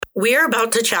We're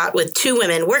about to chat with two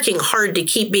women working hard to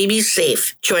keep babies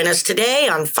safe. Join us today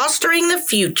on Fostering the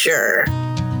Future.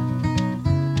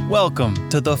 Welcome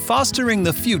to the Fostering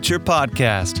the Future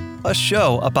podcast, a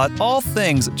show about all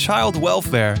things child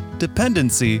welfare,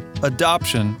 dependency,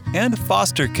 adoption, and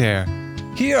foster care.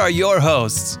 Here are your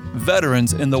hosts,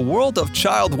 veterans in the world of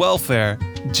child welfare,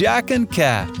 Jack and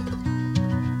Kat.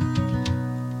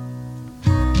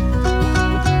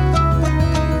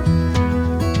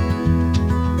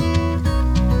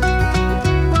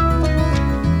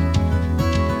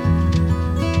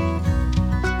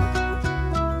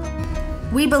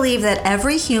 We believe that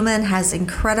every human has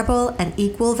incredible and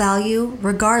equal value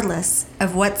regardless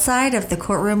of what side of the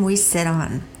courtroom we sit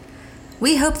on.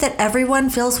 We hope that everyone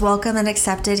feels welcome and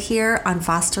accepted here on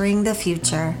Fostering the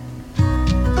Future.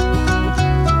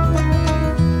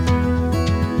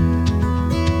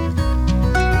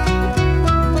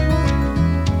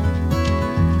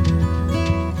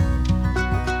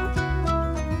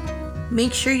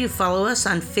 Make sure you follow us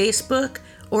on Facebook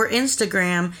or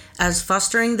Instagram as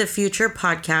Fostering the Future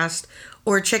Podcast,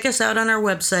 or check us out on our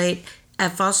website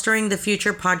at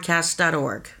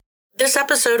fosteringthefuturepodcast.org. This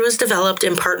episode was developed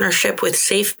in partnership with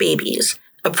Safe Babies,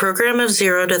 a program of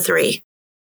 0 to 3.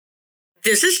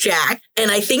 This is Jack,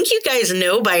 and I think you guys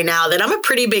know by now that I'm a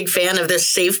pretty big fan of this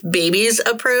Safe Babies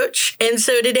approach. And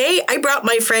so today I brought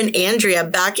my friend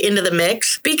Andria back into the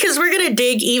mix because we're going to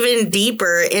dig even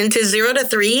deeper into 0 to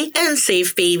 3 and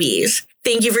Safe Babies.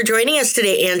 Thank you for joining us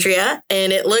today, Andria.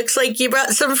 And it looks like you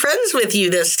brought some friends with you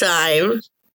this time.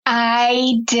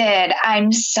 I did.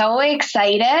 I'm so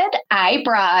excited. I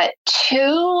brought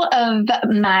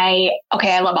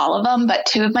I love all of them, but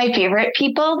two of my favorite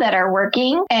people that are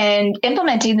working and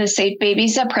implementing the Safe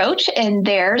Babies approach in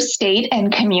their state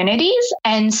and communities.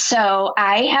 And so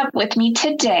I have with me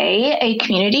today a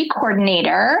community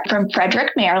coordinator from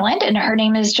Frederick, Maryland, and her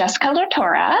name is Jessica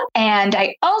Lertora. And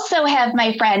I also have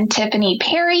my friend Tiffany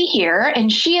Perry here,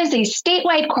 and she is a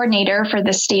statewide coordinator for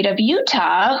the state of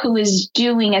Utah, who is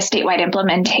doing a statewide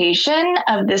implementation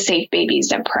of the Safe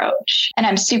Babies approach. And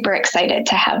I'm super excited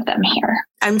to have them here.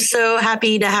 I'm so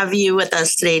happy to have you with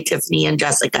us today, Tiffany and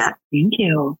Jessica. Thank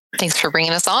you. Thanks for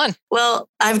bringing us on. Well,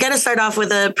 I've got to start off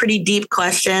with a pretty deep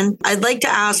question. I'd like to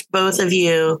ask both of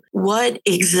you, what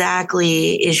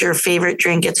exactly is your favorite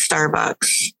drink at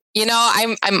Starbucks? You know,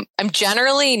 I'm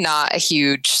generally not a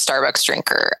huge Starbucks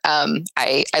drinker.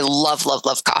 I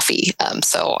love coffee.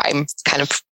 So I'm kind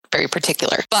of very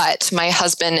particular. But my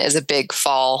husband is a big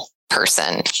fall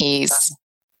person.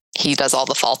 He does all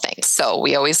the fall things. So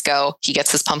we always go, he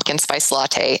gets his pumpkin spice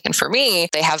latte. And for me,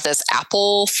 they have this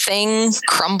apple thing,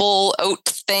 crumble oat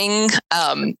thing.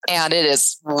 And it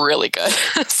is really good.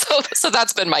 So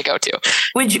that's been my go-to.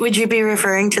 Would you be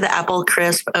referring to the apple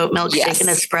crisp oat milkshake Yes. and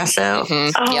espresso?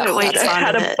 Mm-hmm. Oh, Yep, I wish I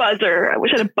had a buzzer. I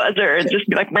wish I had a buzzer and just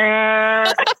be like,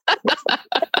 meh.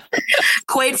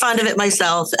 Quite fond of it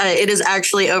myself. It has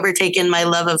actually overtaken my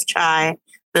love of chai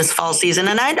this fall season.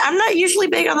 And I'm not usually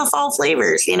big on the fall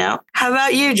flavors, you know. How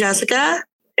about you, Jessica?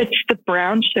 It's the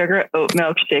brown sugar oat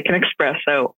milk shake and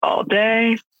espresso all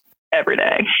day, every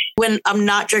day. When I'm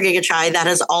not drinking a chai, that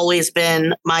has always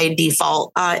been my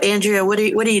default. Andria, what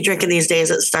are you drinking these days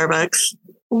at Starbucks?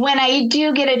 When I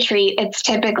do get a treat, it's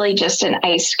typically just an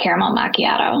iced caramel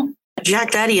macchiato.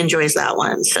 Jack Daddy enjoys that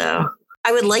one. So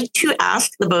I would like to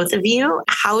ask the both of you,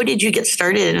 how did you get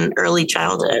started in early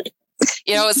childhood?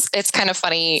 You know, it's kind of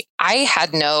funny. I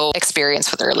had no experience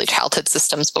with early childhood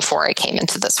systems before I came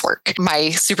into this work.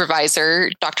 My supervisor,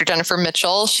 Dr. Jennifer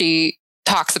Mitchell, she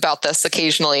talks about this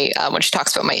occasionally when she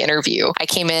talks about my interview. I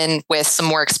came in with some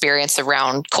more experience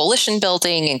around coalition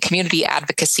building and community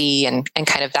advocacy and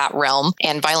kind of that realm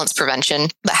and violence prevention,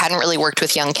 but hadn't really worked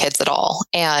with young kids at all.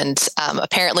 And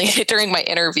apparently during my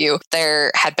interview,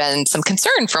 there had been some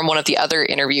concern from one of the other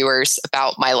interviewers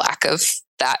about my lack of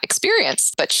that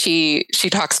experience. But she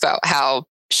talks about how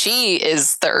she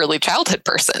is the early childhood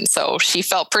person. So she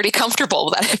felt pretty comfortable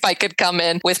that if I could come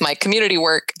in with my community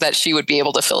work, that she would be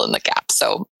able to fill in the gap.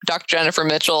 So Dr. Jennifer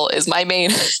Mitchell is my main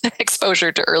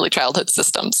exposure to early childhood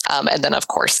systems. And then, of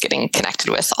course, getting connected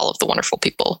with all of the wonderful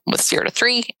people with 0 to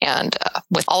 3 and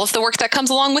with all of the work that comes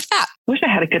along with that. I wish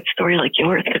I had a good story like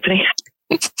yours, Tiffany.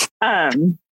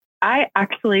 I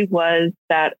actually was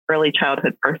that early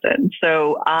childhood person.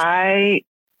 So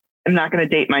I'm not going to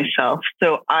date myself.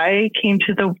 So I came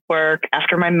to the work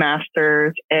after my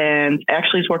master's and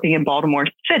actually was working in Baltimore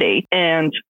City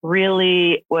and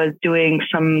really was doing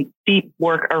some deep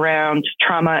work around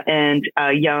trauma and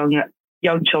young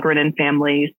young children and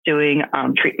families doing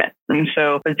treatment. And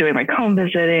so I was doing like home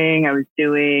visiting. I was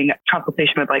doing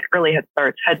consultation with like early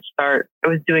Head Start. I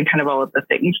was doing kind of all of the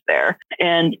things there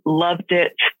and loved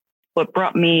it. What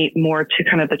brought me more to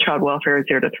kind of the child welfare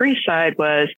 0 to 3 side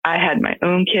was I had my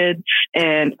own kids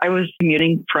and I was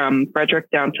commuting from Frederick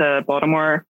down to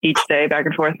Baltimore each day back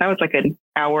and forth. That was like an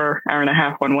hour and a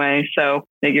half one way. So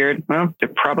figured, well, to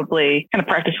probably kind of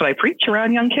practice what I preach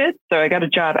around young kids. So I got a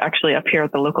job actually up here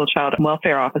at the local child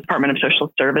welfare office, Department of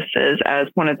Social Services, as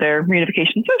one of their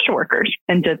reunification social workers,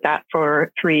 and did that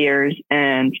for 3 years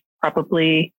and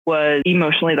probably was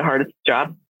emotionally the hardest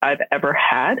job I've ever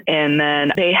had. And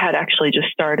then they had actually just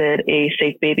started a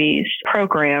Safe Babies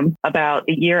program about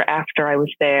a year after I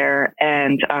was there.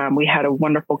 And we had a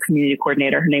wonderful community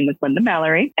coordinator. Her name was Linda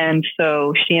Mallory. And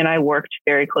so she and I worked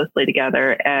very closely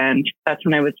together. And that's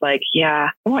when I was like, yeah,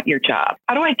 I want your job.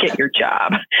 How do I get your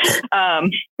job?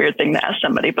 Weird thing to ask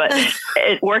somebody, but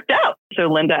it worked out. So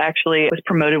Linda actually was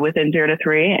promoted within 0 to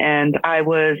 3. And I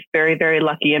was very, very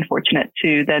lucky and fortunate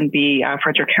to then be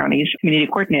Frederick County's community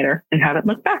coordinator and have it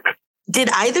look back. Did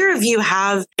either of you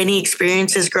have any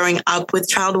experiences growing up with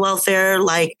child welfare?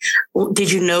 Like, did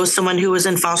you know someone who was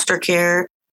in foster care?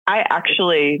 I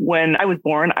actually, when I was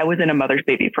born, I was in a mother's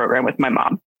baby program with my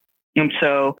mom. And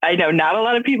so I know not a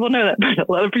lot of people know that, but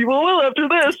a lot of people will after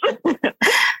this.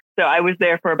 So I was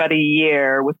there for about a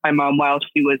year with my mom while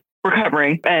she was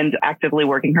recovering and actively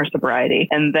working her sobriety.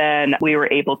 And then we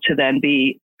were able to then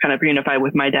be kind of reunified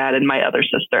with my dad and my other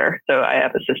sister. So I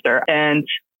have a sister and,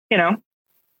 you know,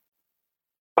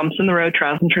 bumps in the road,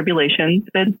 trials and tribulations.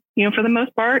 But, you know, for the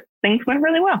most part, things went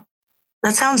really well.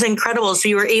 That sounds incredible. So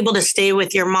you were able to stay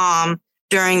with your mom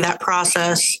during that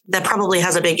process. That probably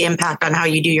has a big impact on how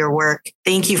you do your work.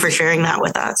 Thank you for sharing that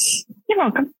with us. You're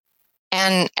welcome.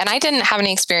 And I didn't have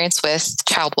any experience with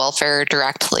child welfare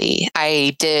directly.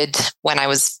 I did when I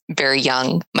was very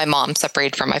young. My mom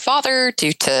separated from my father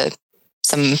due to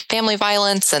some family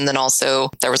violence. And then also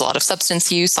there was a lot of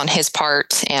substance use on his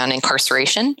part and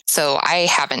incarceration. So I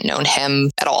haven't known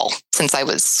him at all since I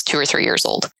was 2 or 3 years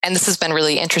old. And this has been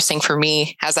really interesting for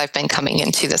me as I've been coming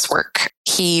into this work.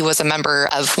 He was a member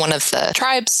of one of the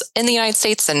tribes in the United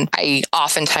States. And I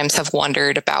oftentimes have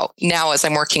wondered about now as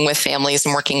I'm working with families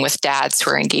and working with dads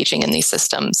who are engaging in these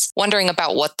systems, wondering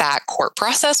about what that court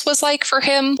process was like for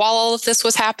him while all of this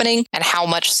was happening and how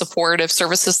much supportive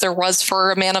services there was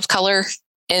for a man of color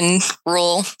in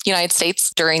rural United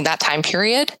States during that time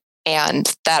period.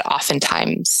 And that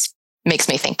oftentimes makes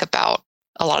me think about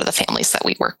a lot of the families that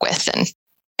we work with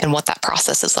and what that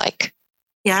process is like.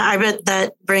 Yeah, I bet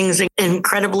that brings an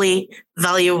incredibly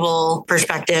valuable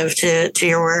perspective to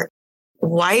your work.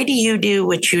 Why do you do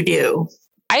what you do?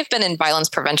 I've been in violence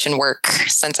prevention work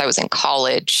since I was in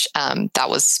college. That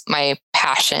was my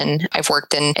passion. I've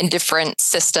worked in different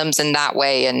systems in that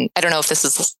way. And I don't know if this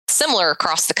is similar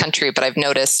across the country, but I've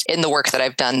noticed in the work that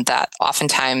I've done that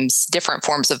oftentimes different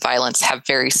forms of violence have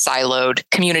very siloed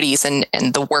communities and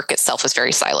the work itself is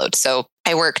very siloed. So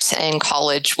I worked in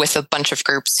college with a bunch of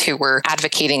groups who were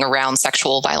advocating around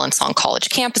sexual violence on college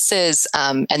campuses,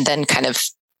 and then kind of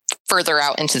further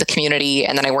out into the community.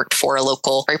 And then I worked for a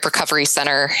local rape recovery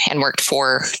center and worked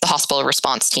for the hospital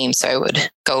response team. So I would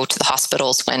go to the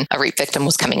hospitals when a rape victim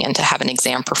was coming in to have an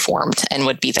exam performed and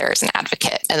would be there as an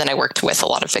advocate. And then I worked with a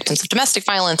lot of victims of domestic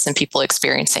violence and people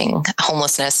experiencing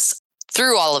homelessness.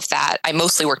 Through all of that, I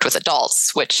mostly worked with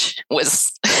adults, which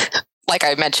was like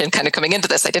I mentioned, kind of coming into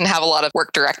this, I didn't have a lot of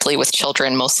work directly with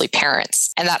children, mostly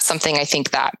parents. And that's something I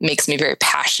think that makes me very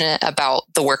passionate about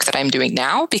the work that I'm doing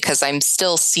now, because I'm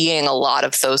still seeing a lot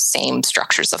of those same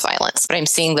structures of violence, but I'm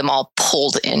seeing them all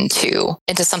pulled into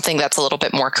something that's a little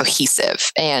bit more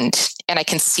cohesive. And I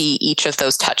can see each of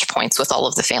those touch points with all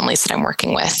of the families that I'm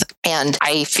working with. And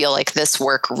I feel like this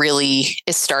work really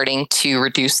is starting to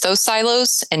reduce those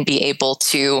silos and be able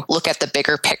to look at the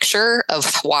bigger picture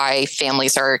of why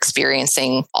families are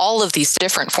experiencing all of these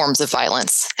different forms of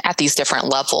violence at these different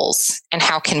levels. And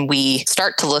how can we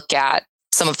start to look at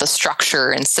some of the structure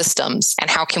and systems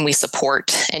and how can we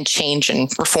support and change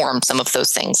and reform some of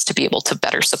those things to be able to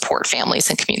better support families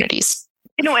and communities?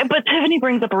 You know, but Tiffany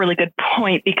brings up a really good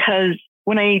point, because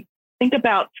when I think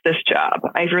about this job,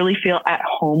 I really feel at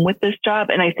home with this job.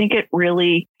 And I think it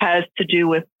really has to do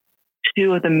with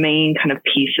two of the main kind of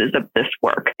pieces of this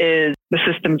work is the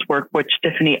systems work, which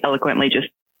Tiffany eloquently just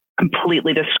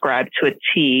completely described to a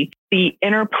T, the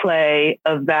interplay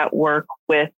of that work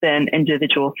within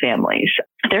individual families.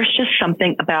 There's just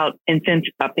something about infants,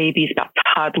 about babies, about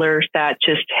toddlers that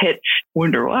just hits,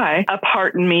 wonder why, a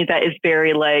part in me that is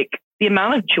very like, the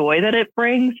amount of joy that it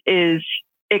brings is,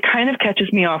 it kind of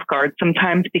catches me off guard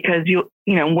sometimes, because you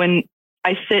know, when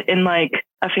I sit in like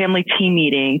a family team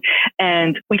meeting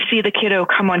and we see the kiddo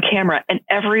come on camera and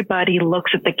everybody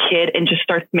looks at the kid and just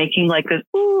starts making like this,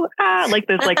 ooh, ah, like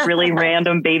this like really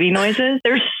random baby noises.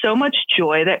 There's so much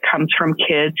joy that comes from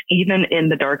kids, even in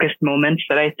the darkest moments,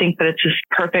 that I think that it's just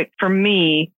perfect for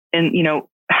me. And, you know,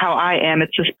 how I am,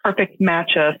 it's this perfect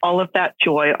match of all of that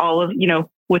joy, all of, you know,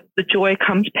 with the joy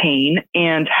comes pain.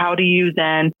 And how do you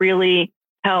then really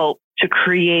help to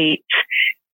create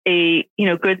a, you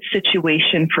know, good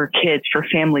situation for kids, for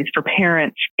families, for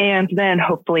parents, and then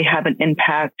hopefully have an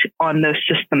impact on those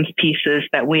systems pieces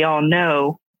that we all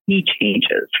know need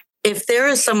changes. If there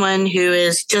is someone who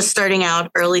is just starting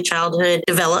out early childhood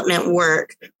development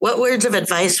work, what words of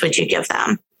advice would you give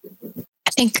them?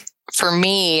 I think for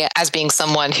me, as being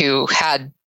someone who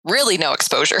had really no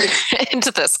exposure into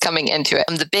this coming into it,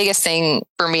 the biggest thing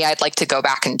for me I'd like to go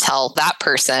back and tell that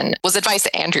person was advice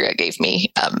that Andria gave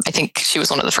me. I think she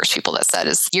was one of the first people that said,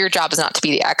 is your job is not to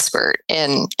be the expert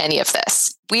in any of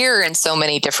this. We're in so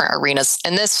many different arenas,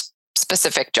 and this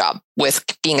specific job with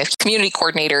being a community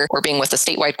coordinator or being with a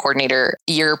statewide coordinator,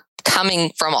 you're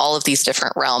coming from all of these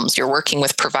different realms. You're working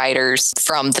with providers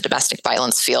from the domestic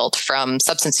violence field, from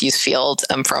substance use field,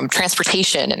 from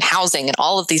transportation and housing and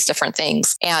all of these different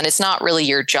things. And it's not really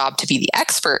your job to be the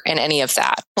expert in any of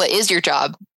that. What is your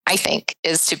job, I think,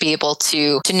 is to be able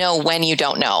to know when you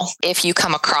don't know. If you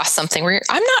come across something where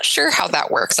I'm not sure how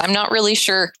that works, I'm not really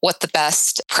sure what the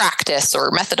best practice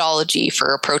or methodology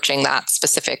for approaching that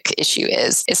specific issue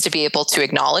is to be able to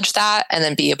acknowledge that and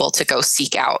then be able to go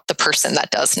seek out the person that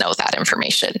does know that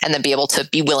information and then be able to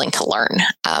be willing to learn.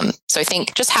 So I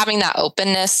think just having that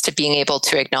openness to being able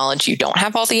to acknowledge you don't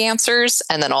have all the answers,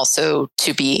 and then also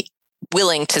to be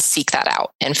willing to seek that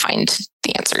out and find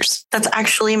the answers. That's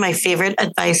actually my favorite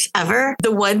advice ever.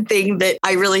 The one thing that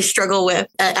I really struggle with,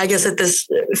 I guess at this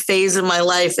phase of my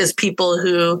life, is people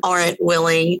who aren't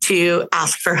willing to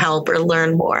ask for help or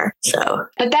learn more.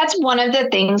 But that's one of the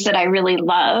things that I really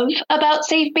love about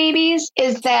Safe Babies,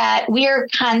 is that we are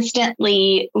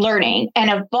constantly learning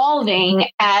and evolving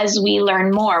as we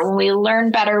learn more. When we learn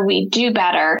better, we do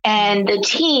better. And the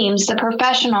teams, the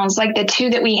professionals, like the two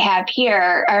that we have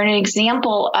here, are an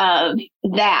example of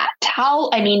that.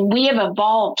 We have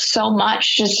evolved so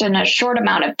much just in a short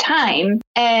amount of time.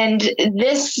 And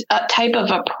this type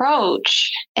of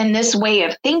approach and this way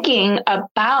of thinking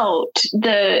about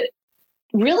the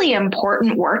really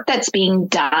important work that's being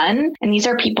done, and these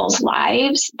are people's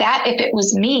lives, that if it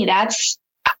was me,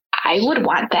 I would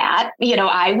want that.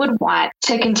 I would want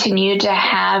to continue to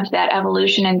have that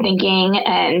evolution in thinking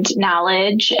and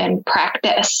knowledge and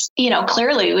practice.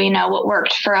 Clearly we know what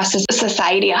worked for us as a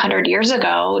society 100 years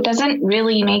ago doesn't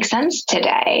really make sense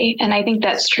today. And I think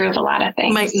that's true of a lot of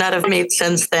things. Might not have made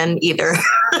sense then either.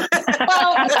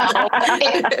 Well, no,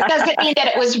 it doesn't mean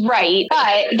that it was right,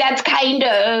 but that's kind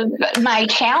of my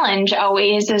challenge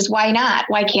always, is why not?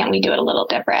 Why can't we do it a little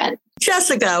different?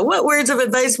 Jessica, what words of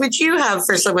advice would you have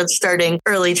for someone starting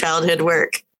early childhood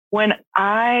work? When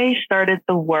I started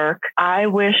the work, I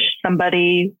wish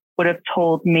somebody would have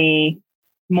told me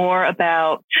more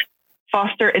about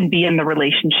foster and be in the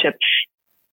relationships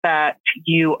that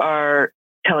you are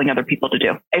telling other people to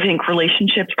do. I think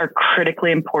relationships are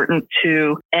critically important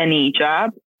to any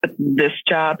job, but this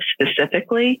job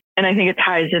specifically. And I think it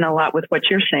ties in a lot with what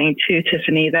you're saying too,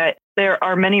 Tiffany, that there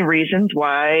are many reasons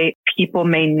why people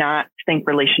may not think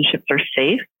relationships are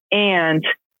safe. And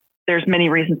there's many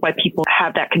reasons why people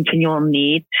have that continual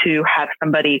need to have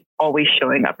somebody always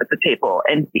showing up at the table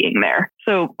and being there.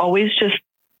 So always just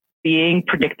being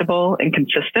predictable and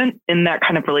consistent in that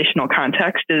kind of relational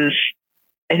context is,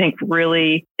 I think,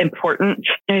 really important.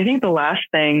 And I think the last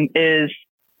thing is,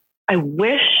 I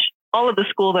wish all of the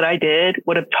school that I did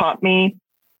would have taught me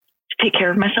to take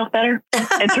care of myself better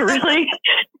and to really,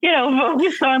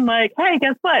 focus on like, hey,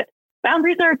 guess what?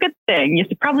 Boundaries are a good thing. You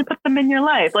should probably put them in your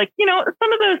life. Like,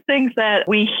 some of those things that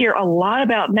we hear a lot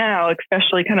about now,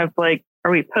 especially kind of like,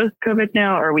 are we post-COVID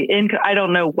now? Are we in? I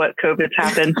don't know what COVID's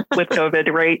happened with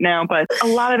COVID right now, but a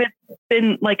lot of it's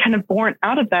been like kind of born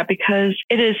out of that, because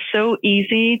it is so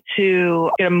easy to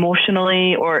get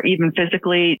emotionally or even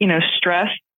physically,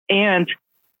 stressed. And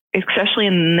especially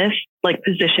in this like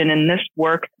position, in this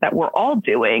work that we're all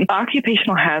doing,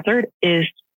 occupational hazard is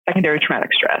secondary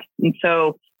traumatic stress. And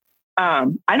so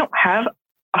I don't have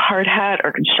a hard hat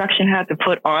or construction hat to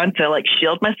put on to like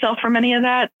shield myself from any of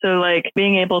that. So like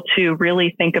being able to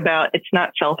really think about, it's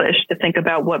not selfish to think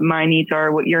about what my needs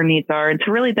are, what your needs are, and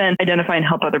to really then identify and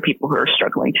help other people who are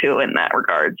struggling too in that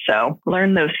regard. So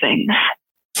learn those things.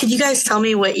 Could you guys tell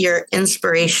me what your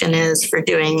inspiration is for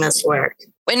doing this work?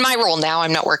 in my role now,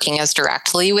 I'm not working as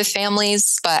directly with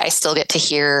families, but I still get to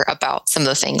hear about some of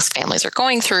the things families are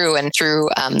going through and through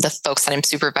the folks that I'm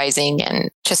supervising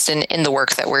and just in the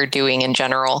work that we're doing in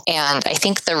general. And I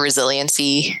think the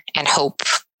resiliency and hope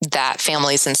that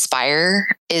families inspire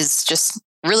is just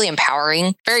really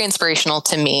empowering, very inspirational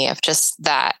to me of just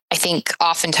that. I think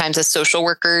oftentimes as social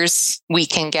workers, we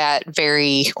can get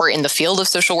or in the field of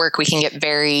social work, we can get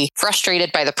very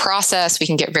frustrated by the process. We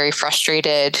can get very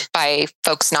frustrated by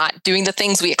folks not doing the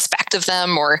things we expect of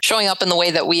them or showing up in the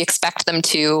way that we expect them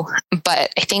to.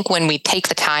 But I think when we take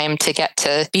the time to get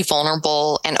to be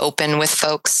vulnerable and open with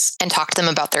folks and talk to them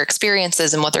about their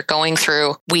experiences and what they're going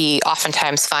through, we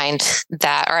oftentimes find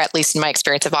that, or at least in my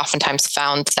experience, I've oftentimes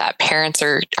found that parents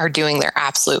are doing their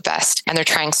absolute best and they're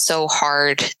trying so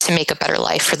hard to make a better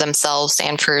life for themselves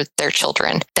and for their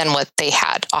children than what they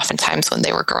had oftentimes when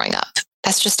they were growing up.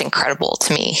 That's just incredible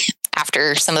to me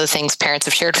after some of the things parents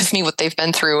have shared with me, what they've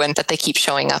been through, and that they keep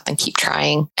showing up and keep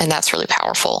trying. And that's really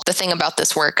powerful. The thing about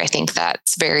this work, I think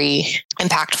that's very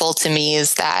impactful to me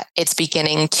is that it's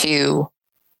beginning to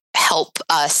help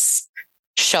us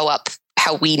show up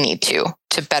how we need to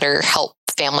better help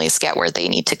families get where they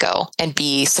need to go and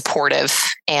be supportive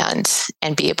and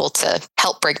be able to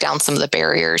help break down some of the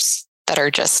barriers that are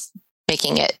just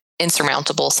making it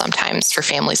insurmountable sometimes for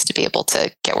families to be able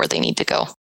to get where they need to go.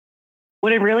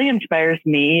 What it really inspires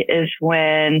me is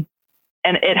when,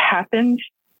 and it happens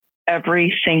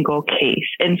every single case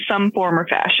in some form or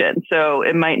fashion. So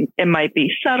it might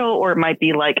be subtle or it might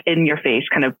be like in your face,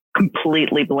 kind of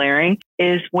completely blaring,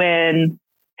 is when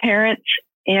parents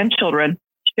and children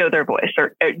show their voice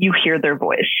or you hear their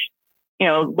voice. You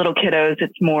know, little kiddos,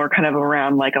 it's more kind of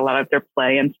around like a lot of their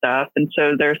play and stuff. And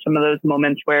so there's some of those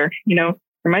moments where, you know,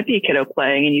 there might be a kiddo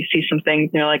playing and you see some things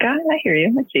and you're like, I hear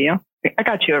you. I see you. I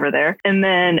got you over there. And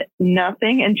then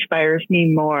nothing inspires me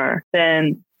more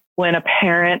than when a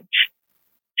parent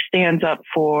stands up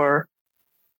for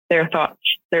their thoughts,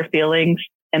 their feelings,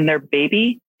 and their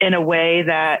baby in a way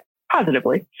that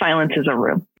positively silences a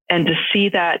room. And to see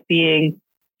that being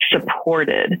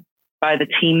supported by the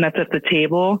team that's at the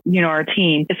table. You know, our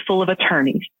team is full of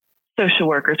attorneys, social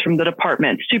workers from the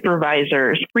department,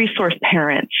 supervisors, resource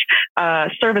parents,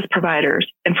 service providers,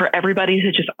 and for everybody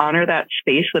to just honor that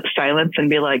space with silence and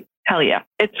be like, hell yeah,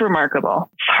 it's remarkable.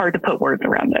 It's hard to put words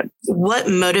around it. What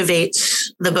motivates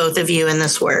the both of you in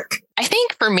this work? I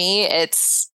think for me,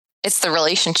 it's the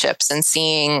relationships and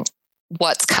seeing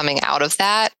what's coming out of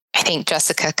that. I think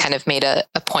Jessica kind of made a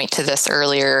point to this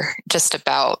earlier, just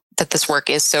about that this work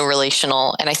is so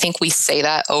relational. And I think we say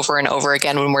that over and over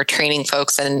again when we're training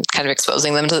folks and kind of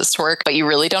exposing them to this work, but you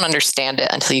really don't understand it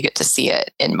until you get to see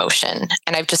it in motion.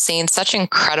 And I've just seen such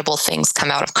incredible things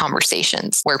come out of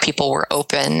conversations where people were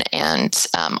open and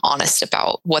honest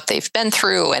about what they've been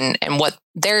through and what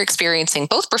they're experiencing,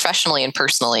 both professionally and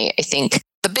personally. I think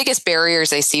the biggest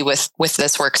barriers I see with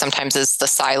this work sometimes is the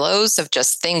silos of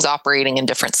just things operating in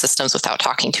different systems without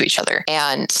talking to each other.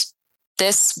 And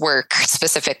this work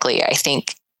specifically, I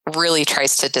think, really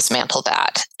tries to dismantle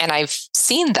that. And I've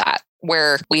seen that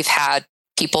where we've had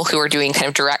people who are doing kind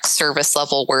of direct service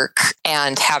level work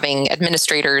and having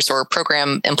administrators or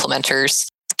program implementers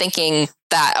thinking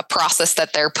that a process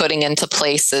that they're putting into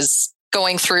place is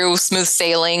going through smooth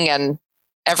sailing and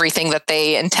everything that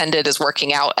they intended is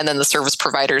working out. And then the service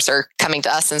providers are coming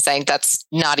to us and saying, that's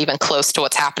not even close to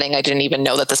what's happening. I didn't even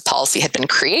know that this policy had been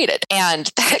created. And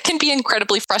that can be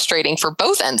incredibly frustrating for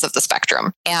both ends of the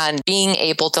spectrum. And being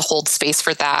able to hold space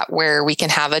for that, where we can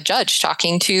have a judge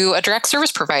talking to a direct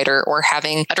service provider or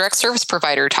having a direct service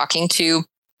provider talking to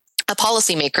a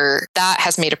policymaker, that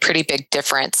has made a pretty big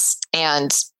difference.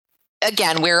 And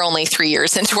again, we're only 3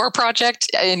 years into our project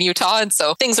in Utah, and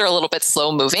so things are a little bit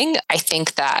slow moving. I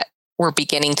think that we're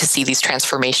beginning to see these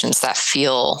transformations that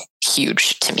feel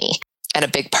huge to me. And a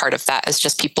big part of that is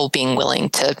just people being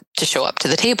willing to show up to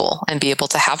the table and be able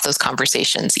to have those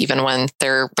conversations, even when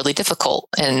they're really difficult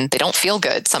and they don't feel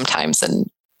good sometimes. And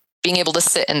being able to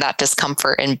sit in that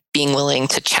discomfort and being willing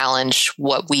to challenge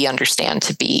what we understand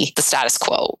to be the status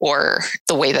quo or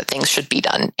the way that things should be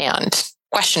done, and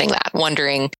questioning that,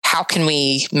 wondering, how can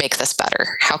we make this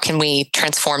better? How can we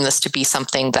transform this to be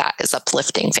something that is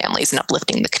uplifting families and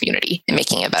uplifting the community and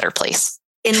making it a better place?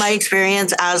 In my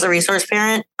experience as a resource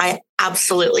parent, I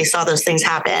absolutely saw those things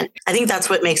happen. I think that's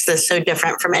what makes this so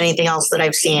different from anything else that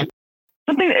I've seen.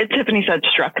 Something that Tiffany said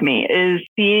struck me is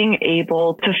being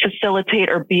able to facilitate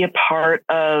or be a part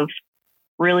of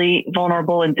really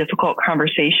vulnerable and difficult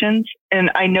conversations. And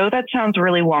I know that sounds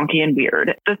really wonky and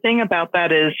weird. The thing about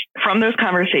that is, from those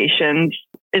conversations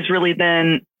is really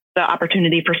then the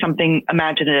opportunity for something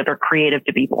imaginative or creative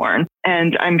to be born.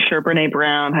 And I'm sure Brene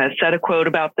Brown has said a quote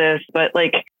about this, but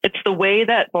like, it's the way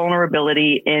that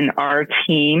vulnerability in our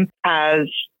team has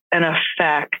an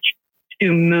effect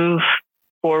to move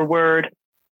forward,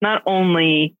 not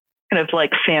only kind of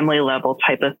like family level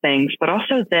type of things, but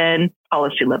also then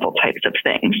policy level types of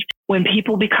things. When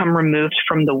people become removed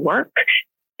from the work,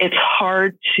 it's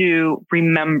hard to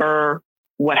remember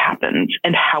what happened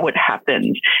and how it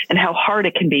happened and how hard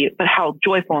it can be, but how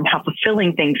joyful and how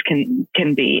fulfilling things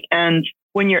can be. And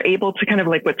when you're able to kind of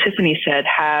like what Tiffany said,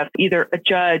 have either a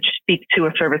judge speak to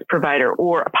a service provider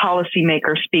or a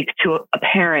policymaker speak to a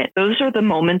parent, those are the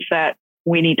moments that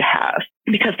we need to have,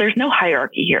 because there's no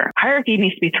hierarchy here. Hierarchy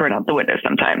needs to be thrown out the window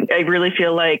sometimes. I really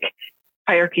feel like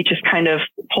hierarchy just kind of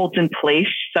holds in place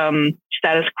some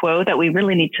status quo that we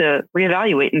really need to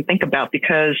reevaluate and think about,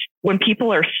 because when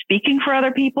people are speaking for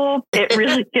other people, it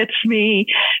really gets me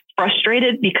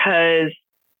frustrated, because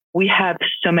we have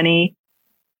so many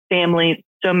families,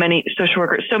 so many social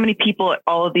workers, so many people at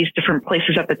all of these different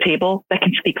places at the table that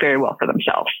can speak very well for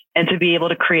themselves. And to be able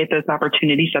to create those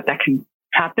opportunities that can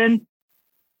happen,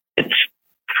 it's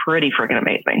pretty freaking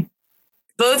amazing.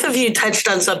 Both of you touched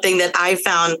on something that I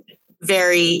found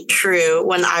very true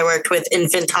when I worked with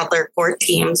infant-toddler court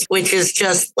teams, which is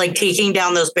just like taking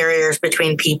down those barriers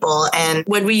between people. And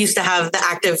when we used to have the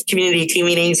active community team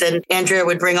meetings and Andrea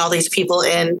would bring all these people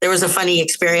in, there was a funny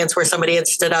experience where somebody had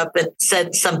stood up and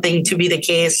said something to be the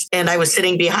case. And I was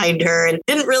sitting behind her and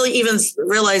didn't really even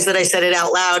realize that I said it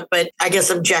out loud, but I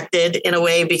guess objected in a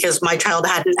way because my child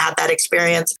hadn't had that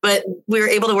experience. But we were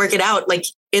able to work it out like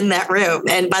in that room.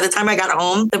 And by the time I got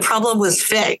home, the problem was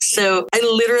fixed. So I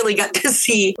literally got to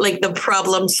see like the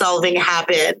problem solving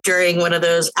happen during one of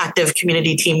those active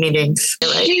community team meetings.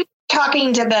 She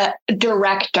talking to the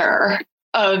director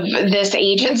of this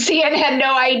agency and had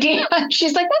no idea.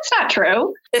 She's like, that's not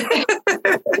true.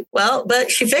 Well,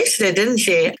 but she fixed it, didn't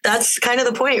she? That's kind of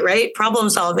the point, right? Problem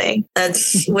solving.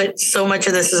 That's what so much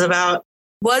of this is about.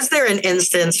 Was there an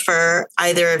instance for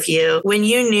either of you when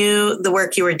you knew the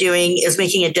work you were doing is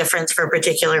making a difference for a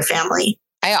particular family?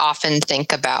 I often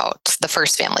think about the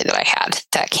first family that I had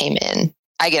that came in.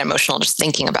 I get emotional just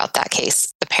thinking about that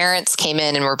case. The parents came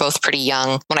in and were both pretty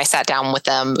young. When I sat down with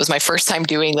them, it was my first time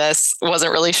doing this.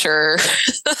 Wasn't really sure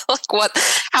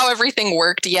how everything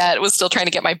worked yet. Was still trying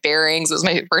to get my bearings. It was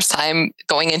my first time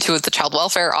going into the child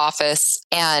welfare office.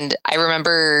 And I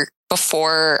remember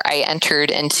before I entered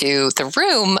into the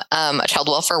room, a child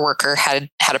welfare worker had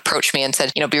approached me and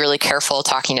said, be really careful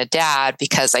talking to dad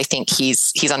because I think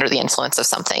he's under the influence of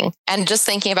something. And just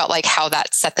thinking about like how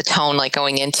that set the tone, like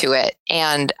going into it.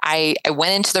 And I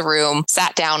went into the room,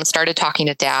 sat down and started talking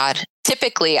to dad.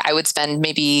 Typically, I would spend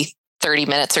maybe 30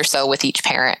 minutes or so with each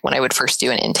parent when I would first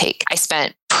do an intake. I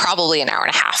spent probably an hour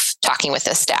and a half talking with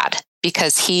this dad,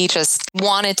 because he just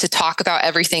wanted to talk about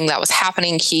everything that was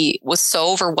happening. He was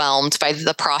so overwhelmed by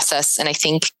the process. And I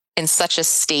think in such a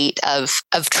state of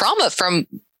trauma from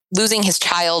losing his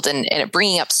child and it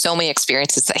bringing up so many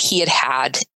experiences that he had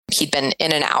had. He'd been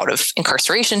in and out of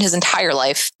incarceration his entire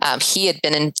life. He had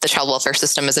been in the child welfare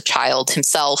system as a child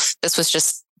himself. This was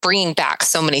just bringing back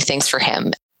so many things for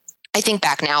him. I think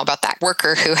back now about that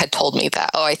worker who had told me that,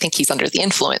 I think he's under the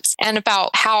influence, and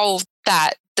about how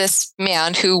that this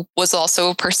man who was also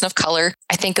a person of color,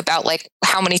 I think about like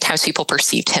how many times people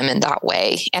perceived him in that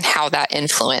way and how that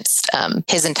influenced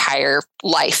his entire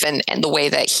life and the way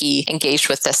that he engaged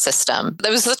with this system.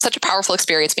 That was such a powerful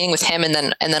experience being with him. And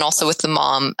then also with the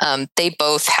mom, they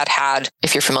both had,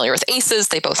 if you're familiar with ACEs,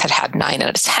 they both had 9 out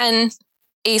of 10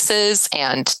 ACEs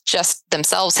and just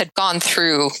themselves had gone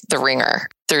through the ringer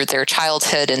through their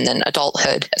childhood and then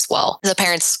adulthood as well. The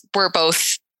parents were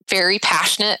both very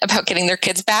passionate about getting their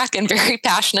kids back and very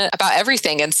passionate about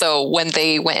everything. And so when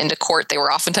they went into court, they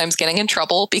were oftentimes getting in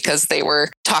trouble because they were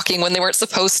talking when they weren't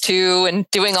supposed to and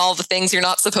doing all the things you're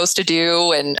not supposed to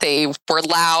do. And they were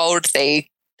loud. They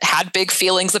had big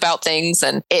feelings about things.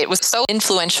 And it was so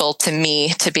influential to me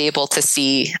to be able to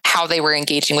see how they were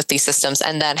engaging with these systems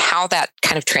and then how that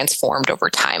kind of transformed over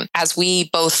time. As we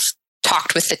both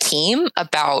talked with the team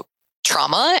about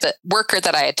trauma, the worker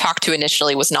that I had talked to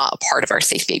initially was not a part of our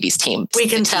Safe Babies team. We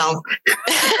can tell.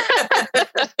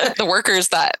 The workers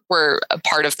that were a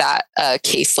part of that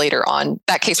case later on,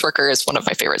 that caseworker is one of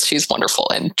my favorites. She's wonderful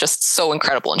and just so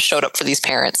incredible and showed up for these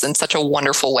parents in such a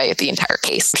wonderful way the entire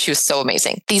case. She was so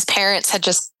amazing. These parents had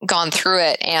just gone through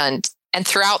it and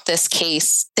throughout this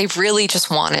case, they really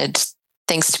just wanted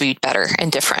things to be better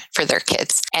and different for their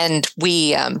kids. And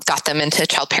we got them into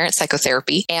child parent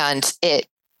psychotherapy, and it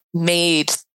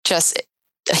made just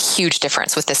a huge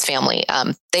difference with this family.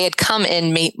 They had come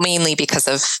in mainly because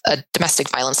of a domestic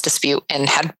violence dispute and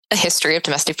had a history of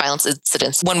domestic violence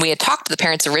incidents. When we had talked to the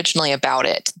parents originally about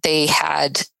it, they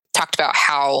had talked about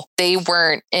how they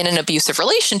weren't in an abusive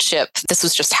relationship. This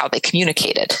was just how they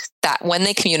communicated. That when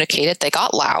they communicated, they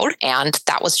got loud, and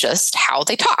that was just how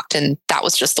they talked. And that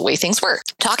was just the way things were.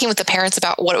 Talking with the parents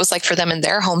about what it was like for them in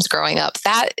their homes growing up,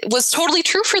 that was totally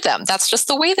true for them. That's just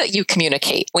the way that you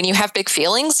communicate. When you have big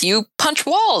feelings, you punch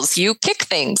walls, you kick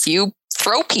things, you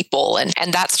throw people, and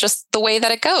that's just the way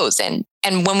that it goes. And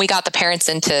when we got the parents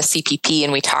into CPP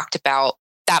and we talked about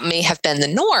that may have been the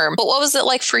norm, but what was it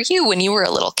like for you when you were a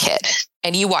little kid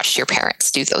and you watched your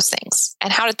parents do those things?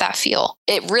 And how did that feel?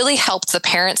 It really helped the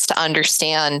parents to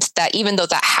understand that even though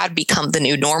that had become the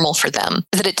new normal for them,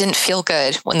 that it didn't feel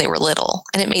good when they were little,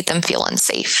 and it made them feel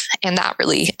unsafe. And that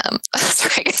really,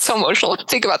 sorry, I get so emotional to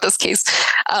think about this case.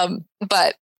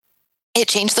 But it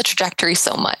changed the trajectory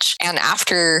so much. And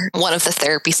after one of the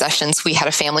therapy sessions, we had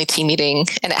a family team meeting,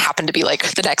 and it happened to be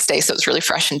like the next day. So it was really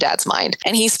fresh in Dad's mind.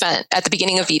 And he spent, at the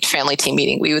beginning of each family team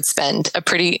meeting, we would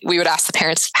ask the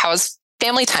parents, how's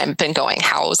family time been going?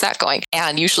 How was that going?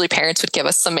 And usually parents would give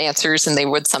us some answers, and they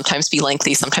would sometimes be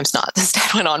lengthy, sometimes not. This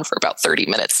dad went on for about 30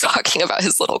 minutes talking about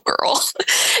his little girl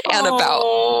and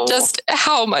about just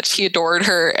how much he adored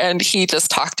her. And he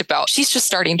just talked about, she's just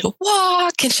starting to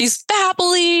walk and she's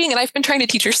babbling, and I've been trying to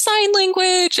teach her sign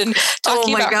language and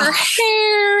talking about her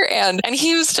hair. And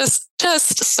he was just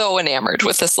so enamored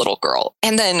with this little girl.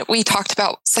 And then we talked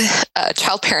about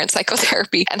child parent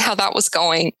psychotherapy and how that was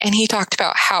going. And he talked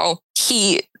about how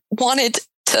he wanted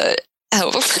to,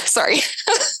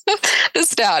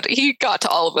 this dad, he got to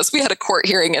all of us. We had a court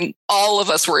hearing and all of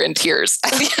us were in tears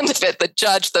at the end of it. The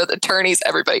judge, the attorneys,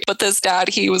 everybody. But this dad,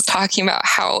 he was talking about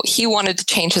how he wanted to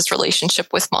change his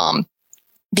relationship with mom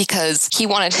because he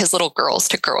wanted his little girls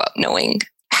to grow up knowing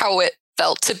how it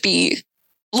felt to be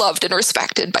loved and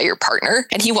respected by your partner.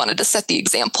 And he wanted to set the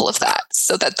example of that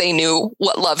so that they knew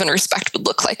what love and respect would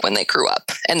look like when they grew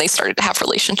up and they started to have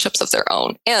relationships of their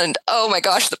own. And oh my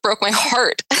gosh, that broke my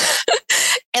heart.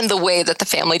 And the way that the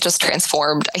family just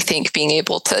transformed, I think being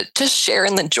able to just share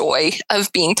in the joy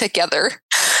of being together,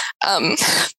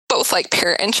 both like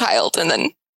parent and child, and then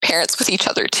parents with each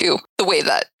other too. The way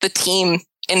that the team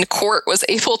in court was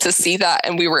able to see that,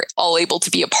 and we were all able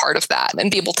to be a part of that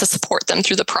and be able to support them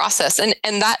through the process. And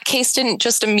that case didn't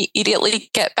just immediately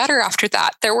get better after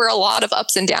that. There were a lot of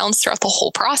ups and downs throughout the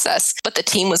whole process, but the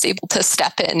team was able to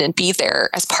step in and be there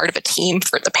as part of a team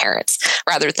for the parents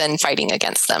rather than fighting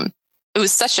against them. It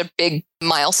was such a big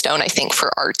milestone, I think,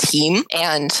 for our team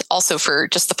and also for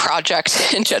just the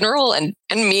project in general and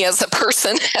me as a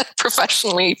person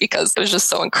professionally, because it was just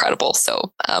so incredible.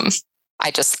 So, I'm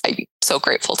so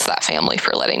grateful to that family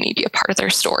for letting me be a part of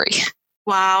their story.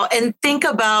 Wow. And think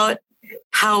about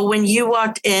how when you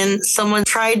walked in, someone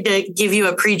tried to give you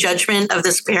a prejudgment of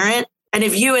this parent. And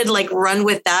if you had run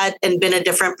with that and been a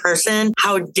different person,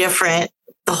 how different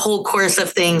the whole course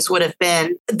of things would have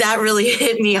been. That really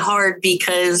hit me hard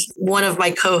because one of my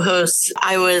co-hosts,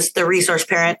 I was the resource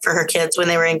parent for her kids when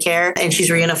they were in care, and she's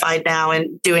reunified now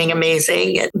and doing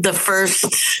amazing. The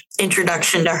first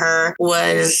introduction to her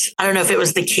was, I don't know if it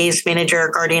was the case manager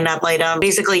or guardian ad litem,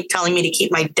 basically telling me to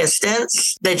keep my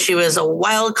distance, that she was a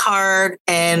wild card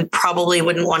and probably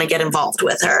wouldn't want to get involved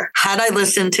with her. Had I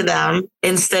listened to them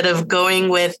instead of going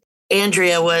with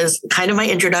Andria, was kind of my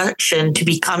introduction to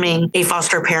becoming a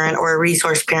foster parent or a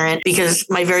resource parent, because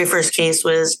my very first case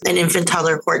was an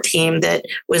infant-toddler court team that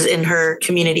was in her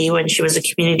community when she was a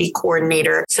community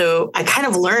coordinator. So I kind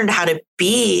of learned how to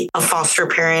be a foster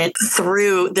parent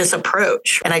through this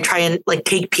approach. And I try and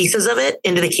take pieces of it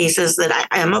into the cases that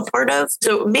I am a part of.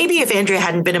 So maybe if Andria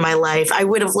hadn't been in my life, I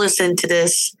would have listened to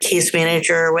this case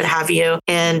manager or what have you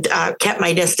and kept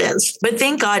my distance. But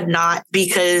thank God not,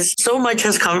 because so much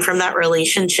has come from that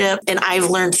relationship. And I've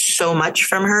learned so much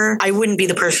from her. I wouldn't be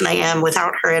the person I am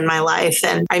without her in my life.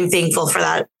 And I'm thankful for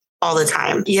that all the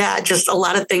time. Yeah, just a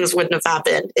lot of things wouldn't have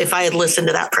happened if I had listened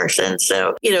to that person.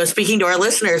 So, speaking to our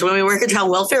listeners, when we work in child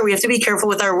welfare, we have to be careful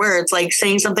with our words.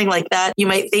 Saying something like that, you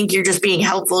might think you're just being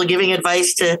helpful, giving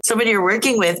advice to somebody you're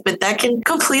working with, but that can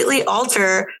completely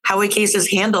alter how a case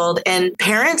is handled. And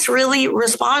parents really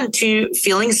respond to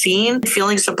feeling seen,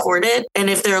 feeling supported. And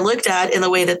if they're looked at in the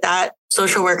way that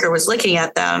social worker was looking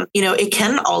at them, it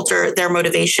can alter their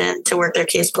motivation to work their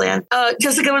case plan.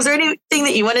 Jessica, was there anything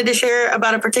that you wanted to share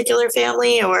about a particular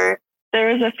family? Or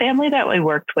there was a family that we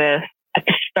worked with at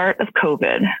the start of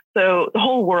COVID. So the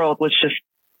whole world was just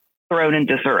thrown in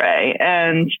disarray.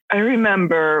 And I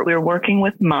remember we were working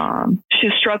with mom. She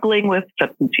was struggling with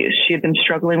substance use. She had been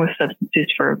struggling with substance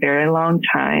use for a very long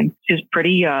time. She was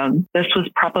pretty young. This was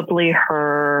probably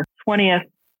her 20th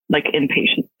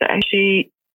inpatient stay. She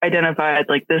identified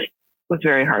this was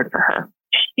very hard for her.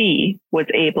 She was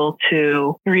able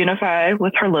to reunify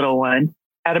with her little one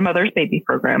at a mother's baby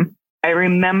program. I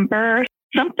remember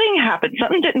something happened.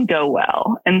 Something didn't go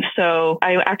well. And so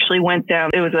I actually went down.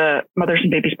 It was a mothers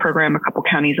and babies program a couple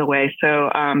counties away. So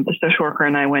the social worker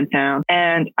and I went down.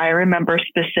 And I remember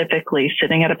specifically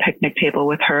sitting at a picnic table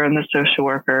with her and the social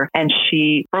worker. And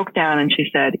she broke down and she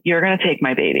said, "You're going to take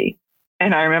my baby."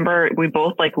 And I remember we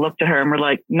both looked at her and we're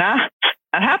like, "Nah,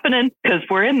 not happening, because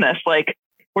we're in this.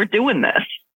 We're doing this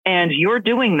and you're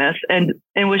doing this." And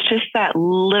it was just that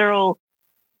literal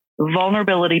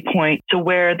vulnerability point to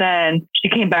where then she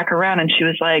came back around and she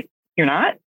was like, "You're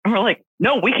not?" And we're like,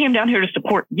 "No, we came down here to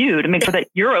support you, to make sure that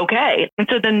you're okay." And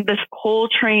so then this whole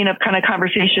train of kind of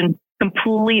conversation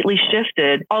completely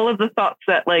shifted. All of the thoughts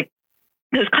that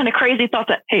those kind of crazy thoughts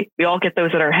that, hey, we all get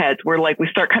those in our heads where we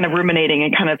start kind of ruminating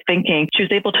and kind of thinking. She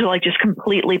was able to just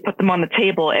completely put them on the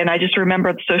table. And I just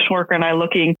remember the social worker and I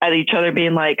looking at each other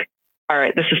being like, all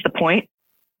right, this is the point.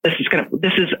 This is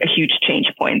a huge change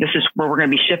point. This is where we're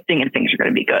going to be shifting and things are going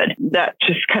to be good. That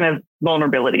just kind of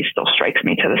vulnerability still strikes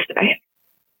me to this day.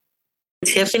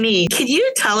 Tiffany, could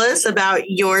you tell us about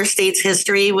your state's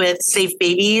history with Safe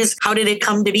Babies? How did it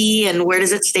come to be and where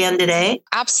does it stand today?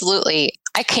 Absolutely.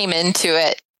 I came into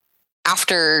it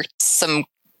after some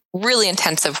really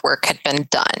intensive work had been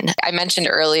done. I mentioned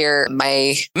earlier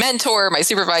my mentor, my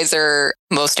supervisor,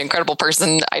 most incredible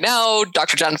person I know,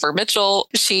 Dr. Jennifer Mitchell.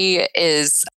 She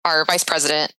is our vice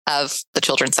president of the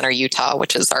Children's Center Utah,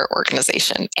 which is our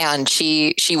organization. And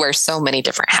she wears so many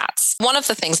different hats. One of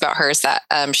the things about her is that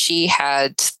she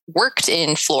had worked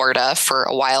in Florida for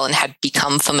a while and had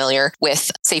become familiar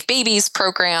with Safe Babies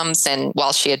programs. And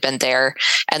while she had been there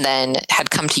and then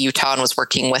had come to Utah and was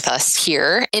working with us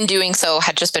here, in doing so,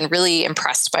 had just been really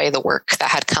impressed by the work that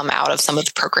had come out of some of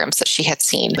the programs that she had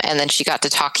seen. And then she got to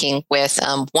talking with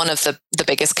one of the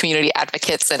biggest community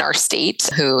advocates in our state,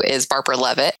 who is Barbara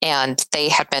Levitt. And they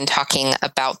had been talking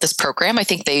about this program. I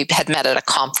think they had met at a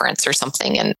conference or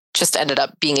something and just ended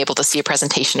up being able to see a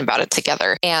presentation about it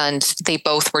together. And they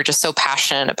both were just so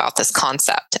passionate about this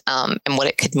concept and what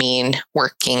it could mean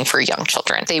working for young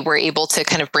children. They were able to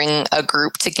kind of bring a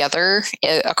group together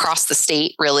across the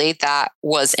state, really, that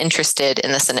was interested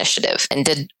in this initiative and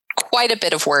did quite a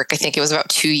bit of work. I think it was about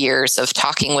 2 years of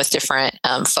talking with different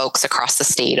folks across the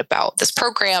state about this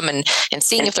program and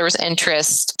seeing if there was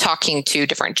interest, talking to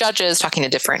different judges, talking to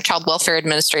different child welfare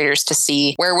administrators to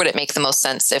see where would it make the most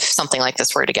sense if something like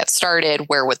this were to get started,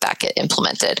 where would that get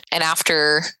implemented. And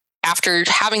after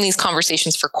having these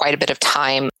conversations for quite a bit of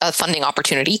time, a funding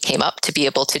opportunity came up to be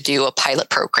able to do a pilot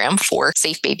program for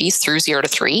Safe Babies through 0 to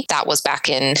 3. That was back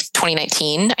in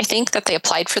 2019, I think, that they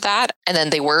applied for that. And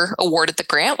then they were awarded the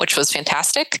grant, which was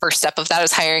fantastic. First step of that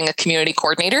is hiring a community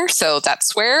coordinator. So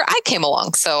that's where I came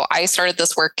along. So I started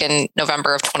this work in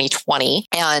November of 2020.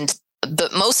 And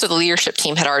most of the leadership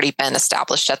team had already been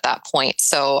established at that point.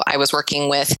 So I was working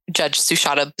with Judge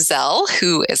Sushata Bazell,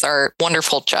 who is our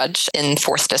wonderful judge in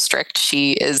 4th District.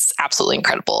 She is absolutely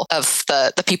incredible. Of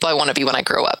the people I want to be when I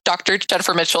grow up. Dr.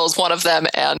 Jennifer Mitchell is one of them,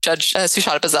 and Judge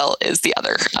Sushata Bazell is the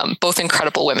other. Both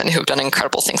incredible women who've done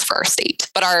incredible things for our state.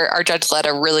 But our judge led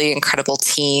a really incredible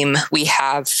team. We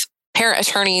have parent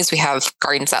attorneys, we have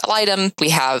guardians ad litem, we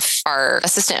have our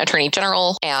assistant attorney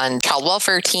general and child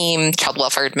welfare team, child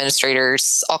welfare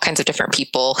administrators, all kinds of different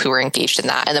people who were engaged in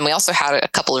that. And then we also had a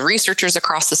couple of researchers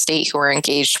across the state who were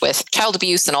engaged with child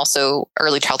abuse and also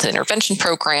early childhood intervention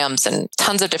programs, and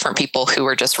tons of different people who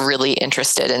were just really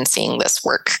interested in seeing this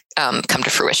work come to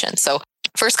fruition. So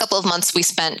first couple of months we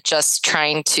spent just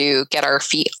trying to get our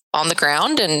feet on the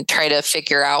ground and try to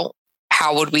figure out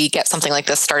how would we get something like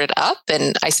this started up?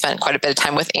 And I spent quite a bit of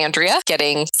time with Andria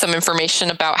getting some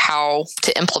information about how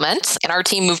to implement. And our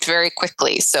team moved very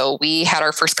quickly. So we had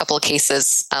our first couple of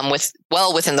cases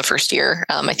within the first year.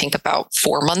 I think about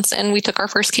 4 months in, we took our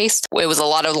first case. It was a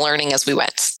lot of learning as we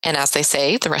went. And as they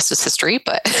say, the rest is history.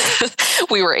 But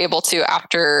we were able to,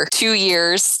 after 2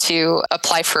 years, to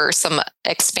apply for some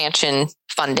expansion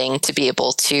funding to be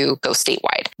able to go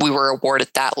statewide. We were awarded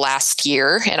that last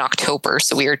year in October.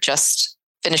 So we are just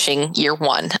finishing year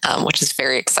 1, which is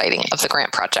very exciting, of the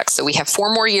grant project. So we have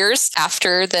 4 more years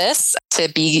after this to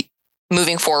be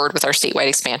moving forward with our statewide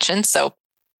expansion. So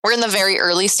we're in the very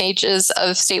early stages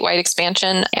of statewide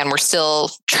expansion, and we're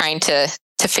still trying to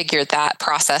to figure that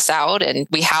process out. And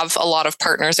we have a lot of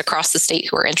partners across the state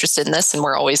who are interested in this, and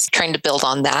we're always trying to build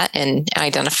on that and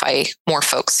identify more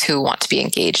folks who want to be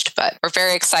engaged. But we're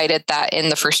very excited that in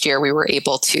the first year, we were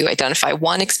able to identify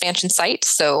one expansion site.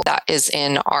 So that is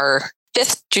in our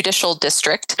 5th Judicial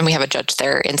District, and we have a judge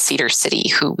there in Cedar City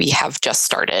who we have just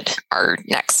started our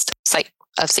next site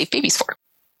of Safe Babies for.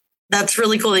 That's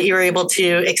really cool that you were able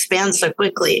to expand so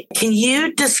quickly. Can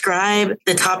you describe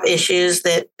the top issues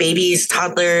that babies,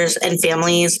 toddlers, and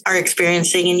families are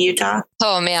experiencing in Utah?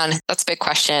 Oh man, that's a big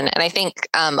question. And I think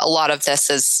a lot of this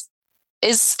is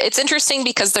it's interesting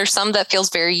because there's some that feels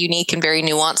very unique and very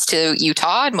nuanced to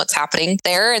Utah and what's happening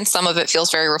there. And some of it feels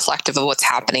very reflective of what's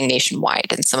happening nationwide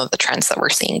and some of the trends that we're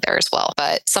seeing there as well.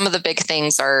 But some of the big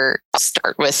things I'll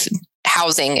start with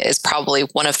housing is probably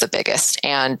one of the biggest.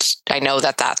 And I know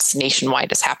that that's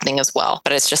nationwide is happening as well.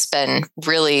 But it's just been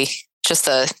really just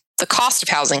the cost of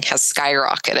housing has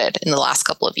skyrocketed in the last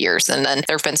couple of years. And then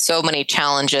there have been so many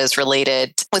challenges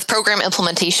related with program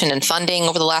implementation and funding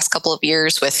over the last couple of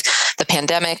years with the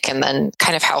pandemic, and then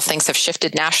kind of how things have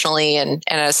shifted nationally and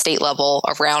at a state level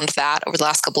around that over the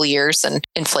last couple of years, and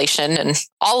inflation and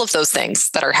all of those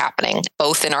things that are happening,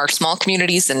 both in our small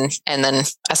communities and then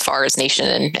as far as nation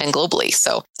and globally.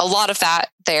 So a lot of that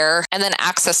there. And then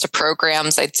access to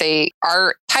programs. I'd say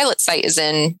our pilot site is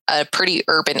in a pretty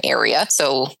urban area.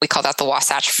 So we call that the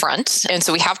Wasatch Front. And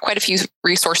so we have quite a few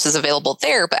resources available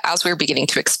there. But as we're beginning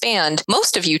to expand,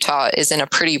 most of Utah is in a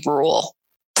pretty rural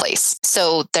place.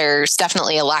 So there's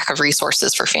definitely a lack of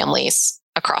resources for families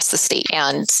across the state,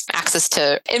 and access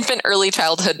to infant early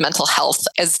childhood mental health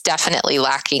is definitely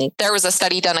lacking. There was a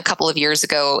study done a couple of years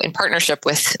ago in partnership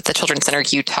with the Children's Center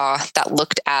Utah that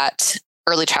looked at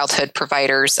early childhood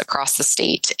providers across the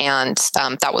state. And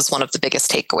that was one of the biggest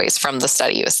takeaways from the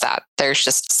study, was that there's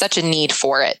just such a need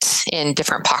for it in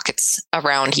different pockets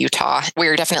around Utah.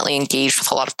 We're definitely engaged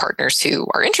with a lot of partners who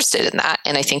are interested in that.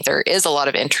 And I think there is a lot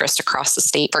of interest across the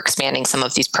state for expanding some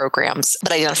of these programs.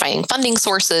 But identifying funding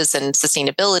sources and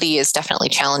sustainability is definitely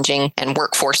challenging. And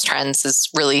workforce trends is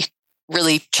really,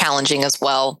 really challenging as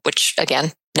well, which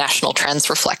again, national trends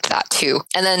reflect that too.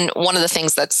 And then one of the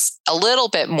things that's a little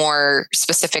bit more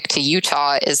specific to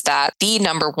Utah is that the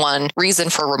number one reason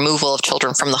for removal of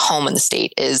children from the home in the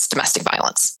state is domestic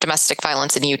violence. Domestic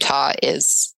violence in Utah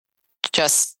is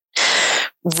just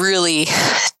really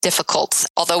difficult.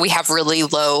 Although we have really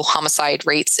low homicide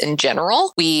rates in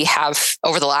general, we have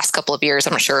over the last couple of years,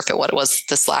 I'm not sure if what it was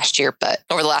this last year, but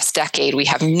over the last decade, we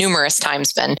have numerous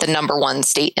times been the number one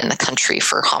state in the country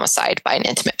for homicide by an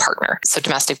intimate partner. So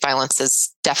domestic violence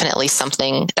is definitely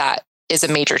something that is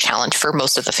a major challenge for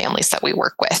most of the families that we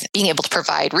work with. Being able to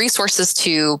provide resources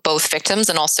to both victims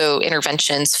and also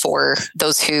interventions for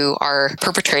those who are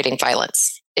perpetrating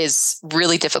violence is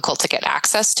really difficult to get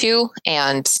access to.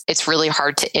 And it's really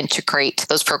hard to integrate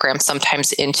those programs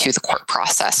sometimes into the court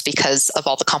process because of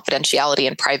all the confidentiality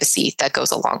and privacy that goes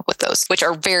along with those, which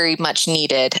are very much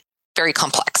needed. Very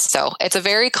complex. So it's a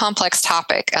very complex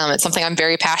topic. It's something I'm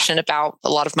very passionate about. A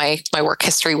lot of my work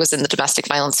history was in the domestic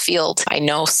violence field. I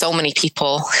know so many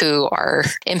people who are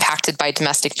impacted by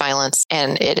domestic violence,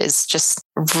 and it is just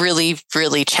really,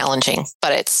 really challenging.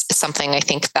 But it's something I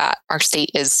think that our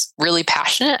state is really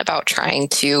passionate about trying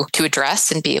to address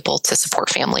and be able to support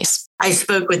families. I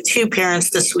spoke with two parents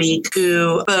this week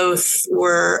who both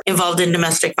were involved in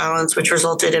domestic violence, which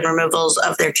resulted in removals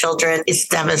of their children. It's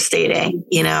devastating,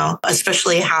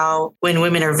 especially how when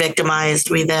women are victimized,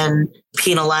 we then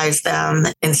penalize them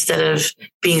instead of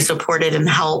being supported and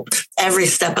helped every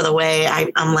step of the way.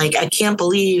 I'm like, I can't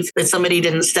believe that somebody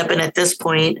didn't step in at this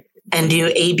point and do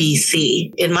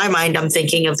ABC. In my mind, I'm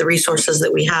thinking of the resources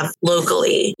that we have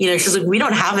locally. She's like, we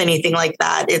don't have anything like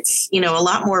that. It's, a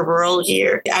lot more rural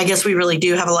here. I guess we really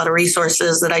do have a lot of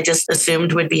resources that I just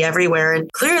assumed would be everywhere,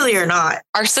 and clearly are not.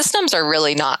 Our systems are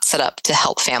really not set up to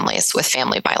help families with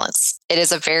family violence. It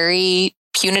is a very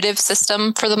punitive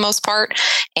system for the most part,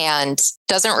 and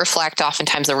doesn't reflect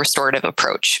oftentimes a restorative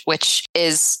approach, which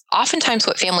is oftentimes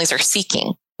what families are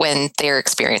seeking when they're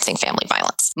experiencing family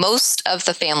violence. Most of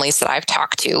the families that I've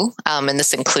talked to, and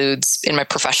this includes in my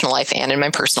professional life and in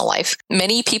my personal life,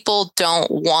 many people don't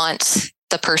want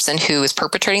the person who is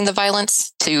perpetrating the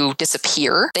violence to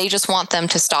disappear. They just want them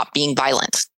to stop being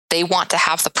violent. They want to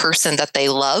have the person that they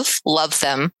love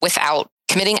them without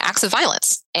committing acts of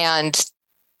violence. And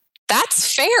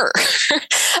that's fair.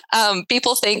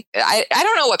 People think, I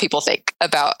don't know what people think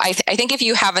about. I think if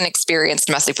you haven't experienced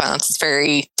domestic violence, it's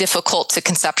very difficult to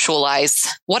conceptualize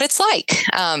what it's like.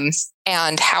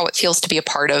 and how it feels to be a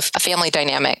part of a family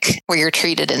dynamic where you're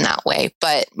treated in that way.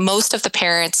 But most of the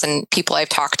parents and people I've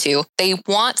talked to, they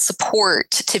want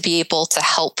support to be able to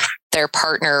help their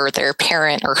partner or their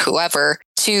parent or whoever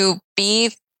to be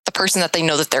the person that they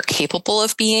know that they're capable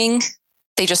of being.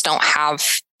 They just don't have,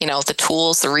 the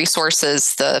tools, the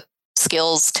resources, the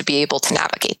skills to be able to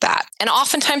navigate that. And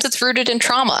oftentimes it's rooted in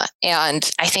trauma. And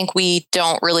I think we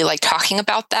don't really like talking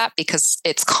about that because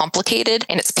it's complicated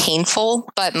and it's painful.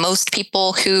 But most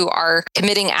people who are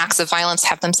committing acts of violence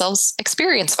have themselves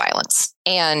experienced violence.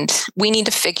 And we need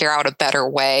to figure out a better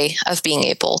way of being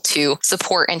able to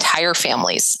support entire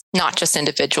families, not just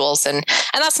individuals. And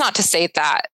that's not to say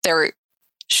that there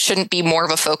shouldn't be more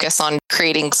of a focus on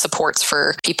creating supports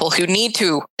for people who need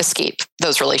to escape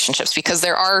those relationships, because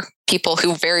there are people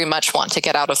who very much want to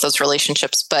get out of those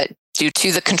relationships, but due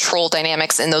to the control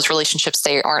dynamics in those relationships,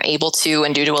 they aren't able to,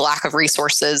 and due to a lack of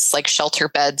resources like shelter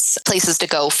beds, places to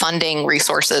go, funding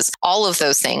resources, all of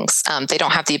those things, they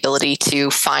don't have the ability to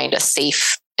find a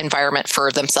safe environment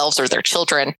for themselves or their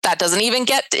children. That doesn't even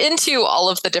get into all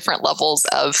of the different levels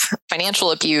of financial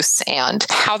abuse and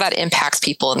how that impacts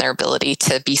people and their ability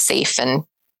to be safe and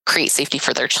create safety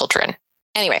for their children.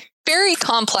 Anyway, very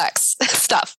complex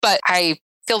stuff, but I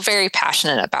feel very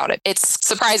passionate about it. It's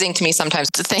surprising to me sometimes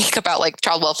to think about like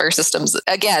child welfare systems,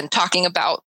 again, talking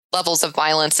about levels of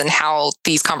violence and how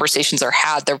these conversations are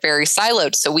had. They're very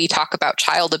siloed. So we talk about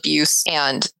child abuse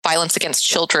and violence against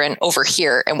children over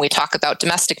here, and we talk about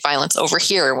domestic violence over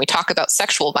here, and we talk about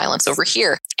sexual violence over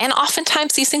here. And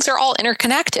oftentimes these things are all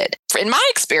interconnected. In my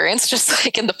experience, just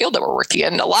like in the field that we're working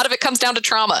in, a lot of it comes down to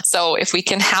trauma. So if we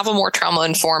can have a more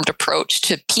trauma-informed approach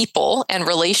to people and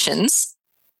relations,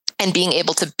 and being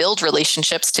able to build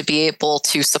relationships to be able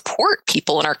to support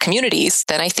people in our communities,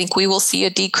 then I think we will see a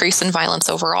decrease in violence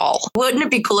overall. Wouldn't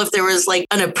it be cool if there was like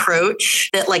an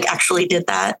approach that like actually did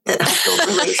that helped build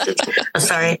relationships? Oh,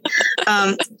 sorry.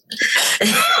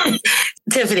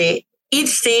 Tiffany, each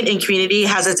state and community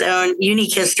has its own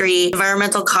unique history,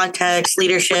 environmental context,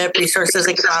 leadership, resources,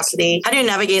 and capacity. How do you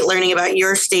navigate learning about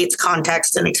your state's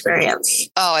context and experience?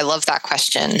 Oh, I love that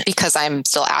question because I'm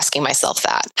still asking myself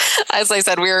that. As I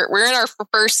said, we're in our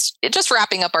just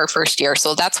wrapping up our first year.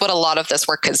 So that's what a lot of this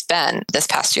work has been this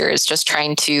past year, is just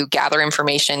trying to gather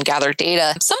information, gather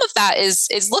data. Some of that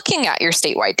is looking at your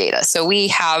statewide data. So we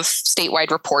have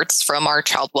statewide reports from our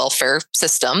child welfare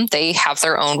system. They have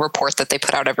their own report that they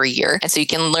put out every year. And so you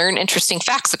can learn interesting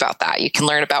facts about that. You can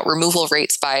learn about removal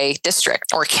rates by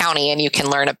district or county, and you can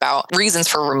learn about reasons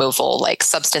for removal, like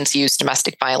substance use,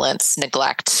 domestic violence,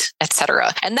 neglect,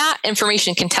 etc. And that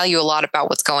information can tell you a lot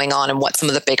about what's going on and what some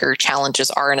of the bigger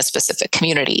challenges are in a specific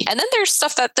community. And then there's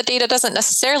stuff that the data doesn't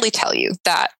necessarily tell you,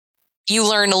 that you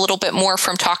learn a little bit more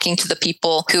from talking to the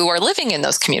people who are living in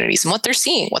those communities and what they're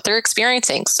seeing, what they're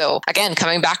experiencing. So again,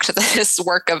 coming back to this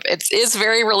work of it is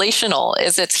very relational,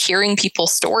 is it's hearing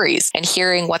people's stories and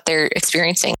hearing what they're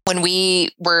experiencing. When we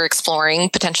were exploring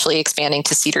potentially expanding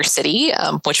to Cedar City,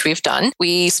 which we've done,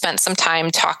 we spent some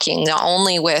time talking not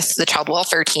only with the child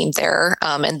welfare team there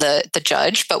and the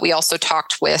judge, but we also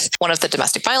talked with one of the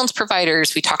domestic violence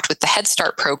providers. We talked with the Head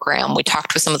Start program. We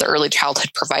talked with some of the early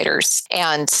childhood providers,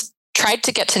 and tried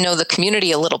to get to know the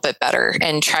community a little bit better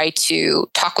and try to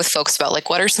talk with folks about like,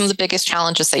 what are some of the biggest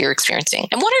challenges that you're experiencing?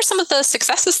 And what are some of the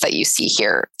successes that you see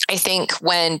here? I think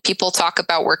when people talk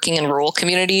about working in rural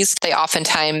communities, they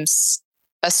oftentimes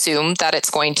assume that it's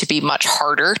going to be much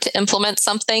harder to implement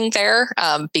something there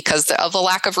because of the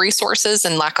lack of resources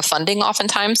and lack of funding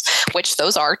oftentimes, which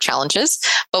those are challenges.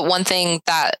 But one thing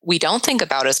that we don't think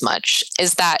about as much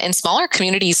is that in smaller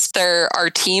communities, there are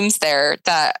teams there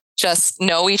that just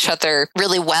know each other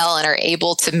really well and are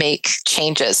able to make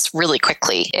changes really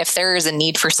quickly. If there is a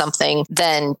need for something,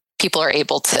 then people are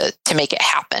able to make it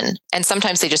happen. And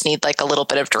sometimes they just need like a little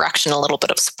bit of direction, a little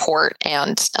bit of support.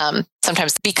 And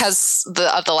sometimes because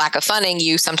of the lack of funding,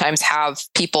 you sometimes have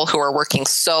people who are working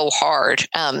so hard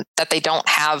that they don't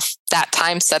have that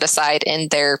time set aside in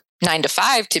their 9 to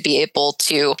 5 to be able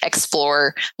to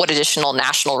explore what additional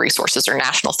national resources or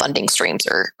national funding streams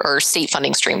or state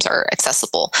funding streams are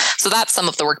accessible. So that's some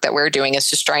of the work that we're doing, is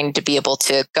just trying to be able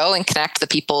to go and connect the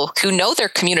people who know their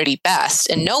community best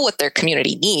and know what their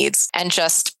community needs, and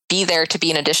just be there to be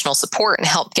an additional support and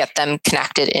help get them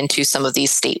connected into some of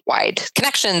these statewide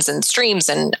connections and streams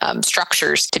and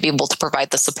structures to be able to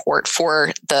provide the support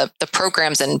for the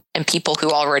programs and people who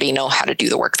already know how to do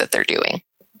the work that they're doing.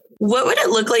 What would it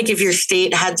look like if your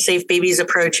state had Safe Babies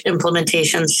approach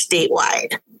implementation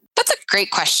statewide? That's a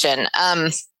great question.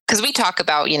 because we talk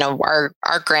about,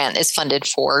 our grant is funded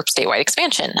for statewide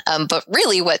expansion. But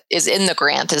really what is in the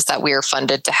grant is that we are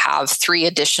funded to have 3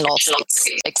 additional sites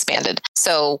expanded.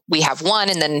 So we have 1,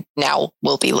 and then now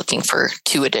we'll be looking for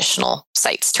 2 additional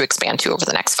sites to expand to over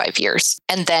the next 5 years.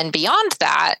 And then beyond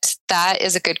that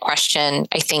is a good question,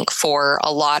 I think, for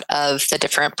a lot of the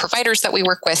different providers that we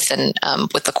work with and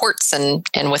with the courts and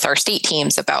with our state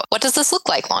teams about what does this look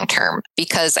like long term?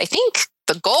 Because I think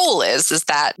the goal is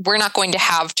that we're not going to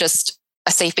have just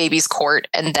a Safe Babies court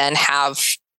and then have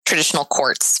traditional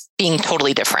courts being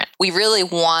totally different. We really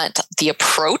want the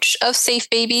approach of Safe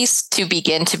Babies to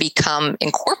begin to become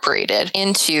incorporated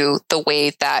into the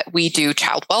way that we do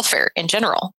child welfare in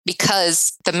general,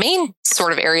 because the main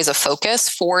sort of areas of focus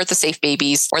for the Safe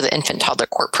Babies or the infant-toddler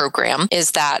court program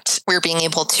is that we're being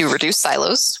able to reduce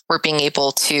silos, we're being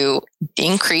able to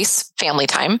increase family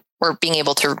time, we're being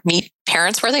able to meet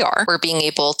parents where they are. We're being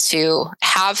able to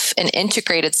have an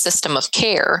integrated system of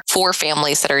care for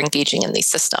families that are engaging in these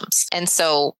systems. And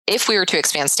so if we were to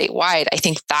expand statewide, I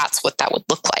think that's what that would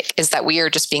look like, is that we are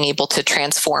just being able to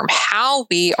transform how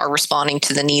we are responding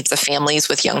to the needs of families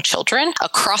with young children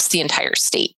across the entire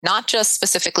state, not just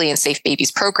specifically in Safe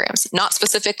Babies programs, not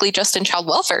specifically just in child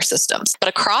welfare systems, but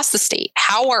across the state.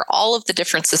 How are all of the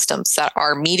different systems that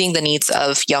are meeting the needs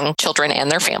of young children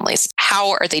and their families,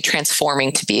 how are they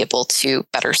transforming to be able to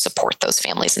better support those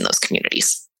families in those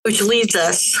communities? Which leads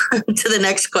us to the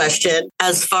next question.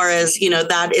 As far as,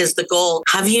 that is the goal.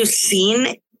 Have you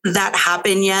seen that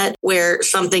happen yet, where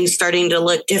something's starting to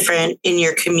look different in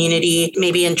your community,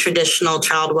 maybe in traditional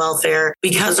child welfare,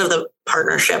 because of the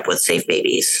partnership with Safe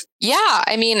Babies? Yeah,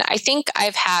 I think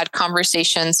I've had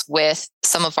conversations with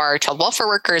some of our child welfare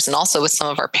workers and also with some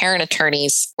of our parent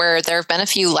attorneys where there have been a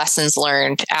few lessons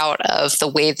learned out of the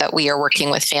way that we are working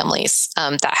with families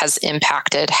that has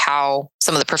impacted how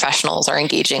some of the professionals are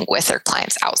engaging with their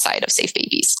clients outside of Safe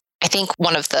Babies. I think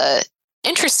one of the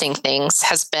interesting things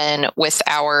has been with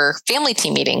our family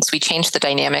team meetings. We changed the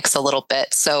dynamics a little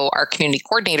bit. So our community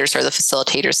coordinators are the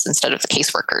facilitators instead of the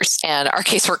caseworkers. And our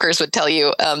caseworkers would tell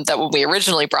you that when we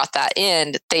originally brought that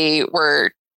in, they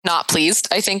were not pleased,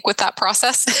 I think, with that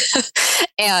process.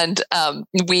 And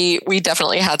we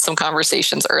definitely had some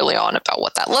conversations early on about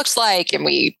what that looks like. And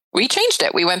we changed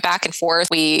it. We went back and forth.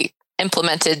 We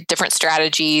implemented different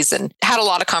strategies and had a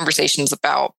lot of conversations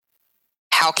about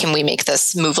how can we make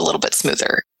this move a little bit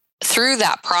smoother. Through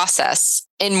that process,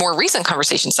 in more recent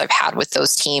conversations I've had with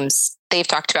those teams, they've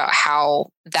talked about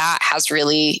how that has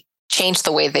really changed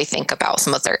the way they think about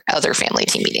some of their other family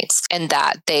team meetings, and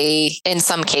that they, in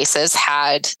some cases,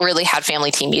 had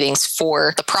family team meetings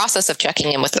for the process of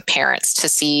checking in with the parents to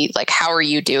see, how are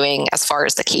you doing as far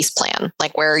as the case plan?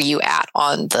 Where are you at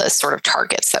on the sort of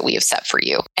targets that we have set for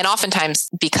you? And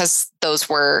oftentimes, because those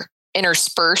were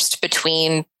interspersed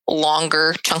between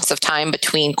longer chunks of time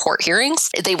between court hearings,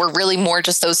 they were really more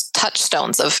just those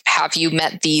touchstones of, have you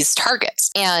met these targets?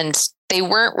 And they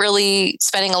weren't really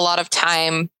spending a lot of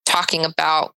time talking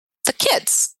about the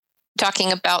kids,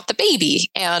 talking about the baby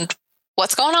and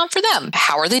what's going on for them.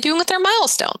 How are they doing with their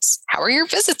milestones? How are your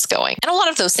visits going? And a lot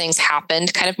of those things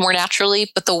happened kind of more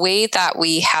naturally, but the way that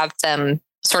we have them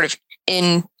sort of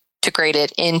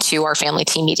integrated into our family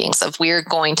team meetings of, we're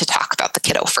going to talk about the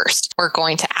kiddo first. We're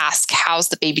going to ask, how's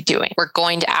the baby doing? We're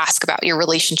going to ask about your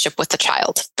relationship with the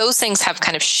child. Those things have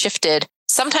kind of shifted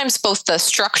sometimes both the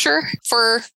structure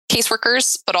for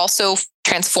caseworkers, but also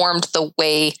transformed the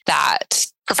way that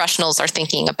professionals are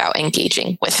thinking about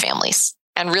engaging with families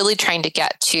and really trying to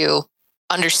get to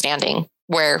understanding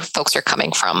where folks are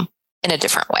coming from in a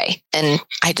different way. And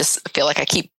I just feel like I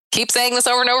keep saying this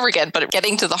over and over again, but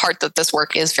getting to the heart that this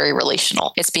work is very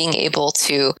relational. It's being able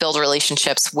to build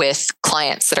relationships with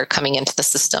clients that are coming into the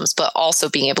systems, but also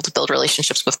being able to build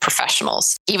relationships with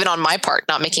professionals. Even on my part,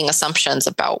 not making assumptions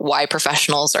about why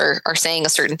professionals are saying a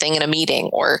certain thing in a meeting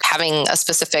or having a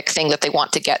specific thing that they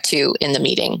want to get to in the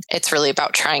meeting. It's really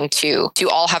about trying to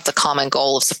all have the common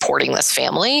goal of supporting this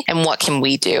family, and what can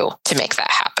we do to make that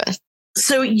happen.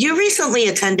 So you recently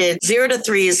attended 0 to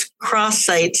 3's Cross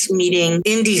Sites meeting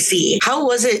in DC. How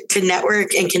was it to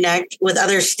network and connect with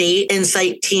other state and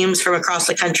site teams from across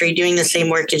the country doing the same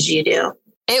work as you do?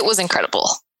 It was incredible.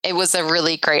 It was a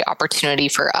really great opportunity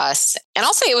for us. And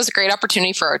I'll say it was a great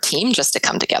opportunity for our team just to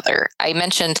come together. I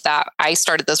mentioned that I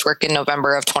started this work in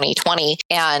November of 2020.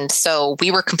 And so we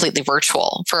were completely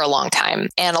virtual for a long time.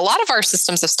 And a lot of our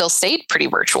systems have still stayed pretty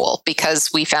virtual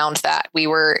because we found that we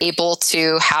were able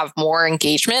to have more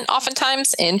engagement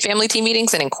oftentimes in family team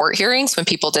meetings and in court hearings when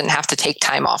people didn't have to take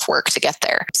time off work to get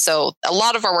there. So a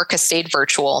lot of our work has stayed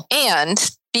virtual, and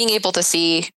being able to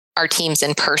see our teams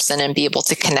in person and be able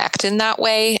to connect in that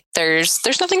way, there's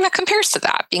nothing that compares to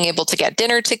that. Being able to get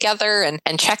dinner together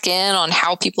and check in on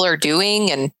how people are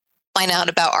doing and find out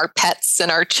about our pets and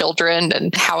our children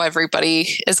and how everybody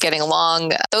is getting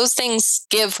along. Those things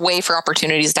give way for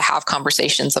opportunities to have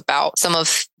conversations about some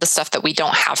of the stuff that we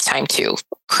don't have time to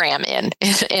cram in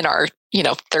our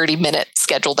 30-minute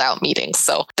scheduled out meetings.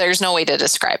 So there's no way to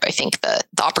describe, I think, the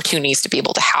opportunities to be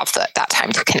able to have that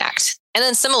time to connect. And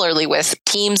then similarly with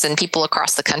teams and people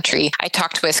across the country, I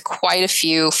talked with quite a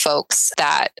few folks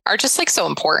that are just like so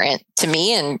important to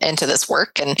me and to this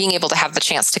work, and being able to have the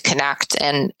chance to connect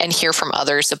and hear from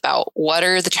others about what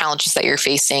are the challenges that you're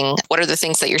facing, what are the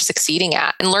things that you're succeeding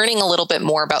at, and learning a little bit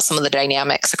more about some of the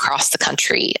dynamics across the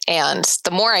country. And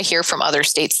the more I hear from other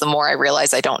states, the more I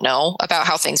realize I don't know about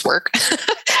how things work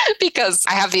because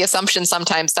I have the assumption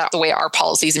sometimes that the way our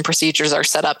policies and procedures are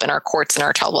set up in our courts and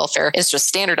our child welfare is just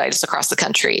standardized across the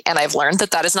country. And I've learned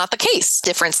that is not the case.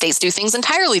 Different states do things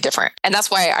entirely different. And that's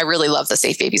why I really love the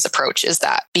Safe Babies approach, is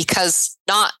that because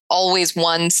not always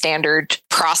one standard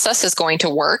process is going to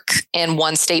work in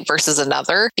one state versus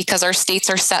another, because our states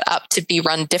are set up to be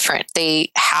run different.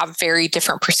 They have very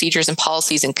different procedures and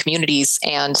policies and communities.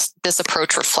 And this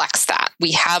approach reflects that.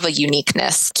 We have a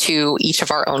uniqueness to each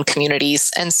of our own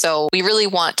communities. And so we really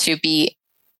want to be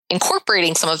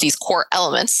incorporating some of these core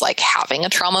elements, like having a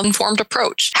trauma-informed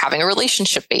approach, having a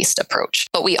relationship-based approach.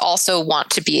 But we also want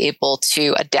to be able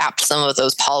to adapt some of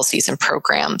those policies and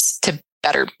programs to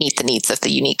better meet the needs of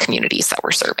the unique communities that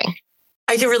we're serving.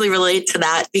 I can really relate to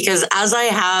that, because as I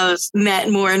have met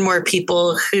more and more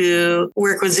people who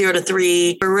work with 0 to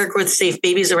 3 or work with Safe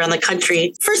Babies around the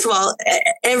country, first of all,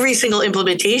 every single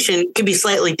implementation can be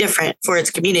slightly different for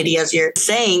its community, as you're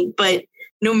saying, but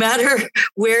no matter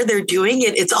where they're doing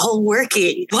it, it's all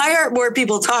working. Why aren't more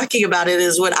people talking about it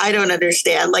is what I don't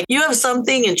understand. Like, you have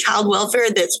something in child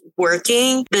welfare that's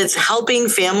working, that's helping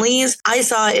families. I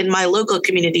saw in my local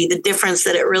community the difference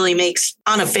that it really makes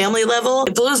on a family level.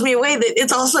 It blows me away that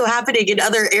it's also happening in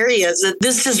other areas, that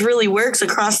this just really works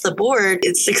across the board.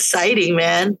 It's exciting,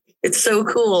 man. It's so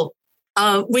cool.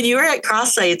 When you were at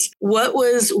Cross Sites, what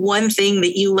was one thing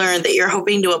that you learned that you're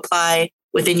hoping to apply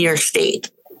within your state?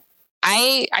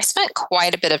 I spent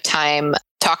quite a bit of time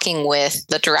talking with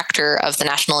the director of the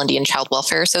National Indian Child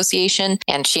Welfare Association,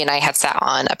 and she and I had sat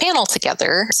on a panel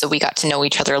together. So we got to know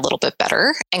each other a little bit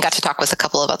better and got to talk with a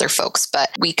couple of other folks.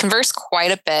 But we conversed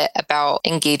quite a bit about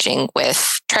engaging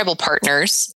with tribal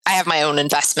partners. I have my own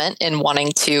investment in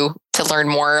wanting to learn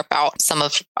more about some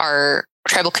of our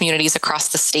tribal communities across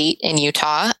the state in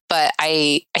Utah. But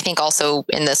I think also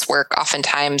in this work,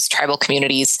 oftentimes tribal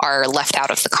communities are left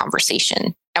out of the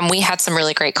conversation. And we had some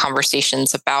really great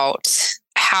conversations about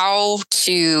how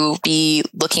to be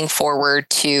looking forward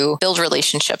to build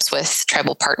relationships with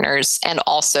tribal partners and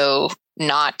also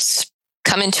not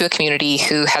come into a community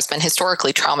who has been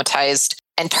historically traumatized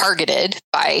and targeted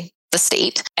by the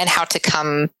state, and how to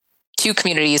come to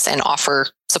communities and offer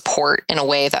support in a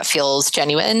way that feels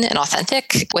genuine and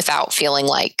authentic without feeling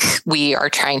like we are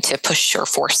trying to push or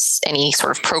force any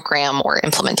sort of program or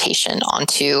implementation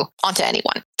onto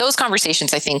anyone. Those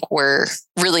conversations, I think, were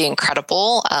really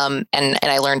incredible. And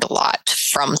I learned a lot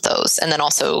from those. And then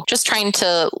also just trying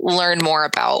to learn more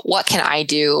about what can I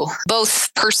do, both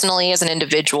personally as an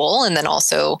individual and then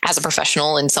also as a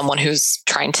professional and someone who's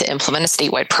trying to implement a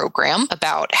statewide program,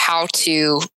 about how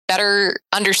to better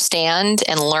understand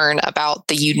and learn about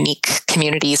the unique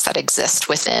communities that exist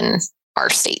within our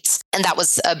states. And that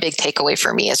was a big takeaway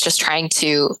for me, is just trying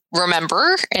to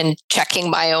remember and checking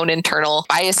my own internal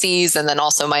biases and then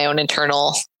also my own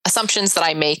internal assumptions that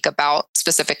I make about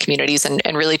specific communities, and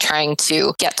really trying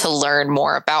to get to learn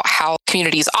more about how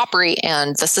communities operate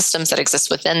and the systems that exist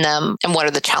within them, and what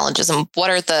are the challenges and what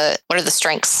are the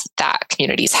strengths that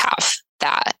communities have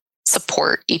that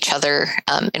support each other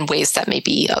in ways that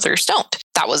maybe others don't.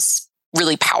 That was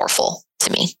really powerful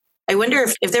to me. I wonder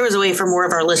if there was a way for more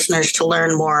of our listeners to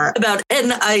learn more about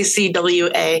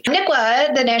NICWA.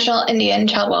 NICWA, the National Indian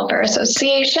Child Welfare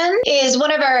Association, is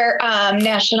one of our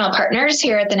national partners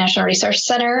here at the National Resource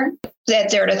Center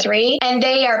at 0 to 3. And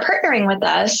they are partnering with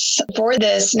us for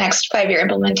this next 5-year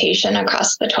implementation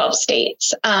across the 12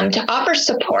 states to offer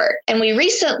support. And we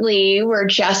recently were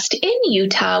just in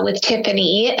Utah with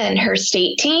Tiffany and her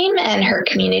state team and her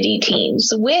community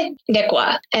teams with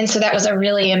NICWA. And so that was a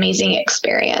really amazing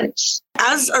experience.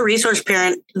 As a resource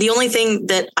parent, the only thing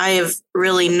that I have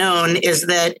really known is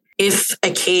that if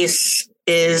a case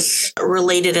is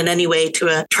related in any way to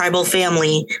a tribal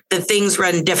family, that things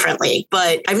run differently.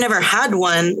 But I've never had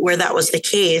one where that was the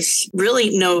case.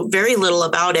 Really know very little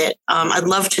about it. I'd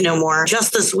love to know more.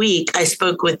 Just this week, I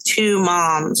spoke with two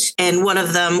moms, and one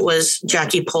of them was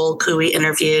Jackie Polk, who we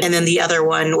interviewed. And then the other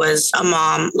one was a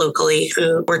mom locally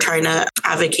who we're trying to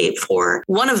advocate for.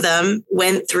 One of them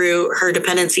went through her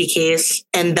dependency case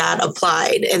and that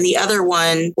applied. And the other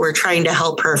one, we're trying to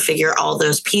help her figure all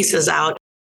those pieces out.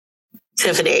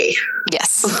 Tiffany.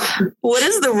 Yes. What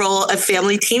is the role of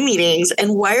family team meetings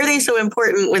and why are they so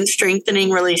important when strengthening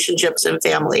relationships in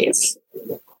families?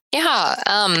 Yeah.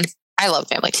 I love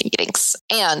family team meetings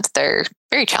and they're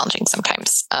very challenging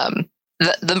sometimes.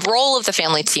 The role of the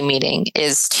family team meeting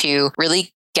is to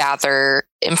really gather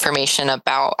information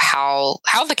about how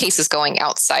the case is going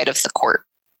outside of the court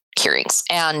hearings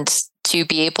and to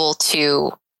be able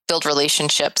to build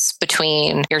relationships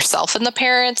between yourself and the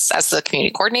parents as the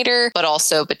community coordinator, but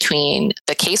also between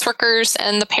the caseworkers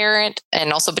and the parent,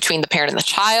 and also between the parent and the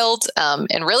child.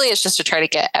 And really, it's just to try to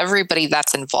get everybody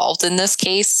that's involved in this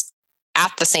case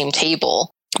at the same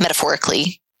table,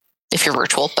 metaphorically, if you're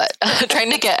virtual, but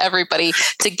trying to get everybody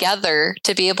together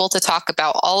to be able to talk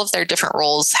about all of their different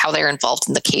roles, how they're involved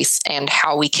in the case, and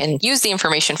how we can use the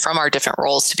information from our different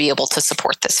roles to be able to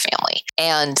support this family.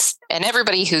 And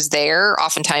everybody who's there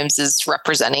oftentimes is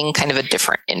representing kind of a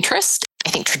different interest. I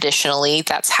think traditionally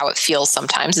that's how it feels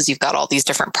sometimes, is you've got all these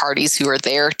different parties who are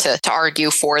there to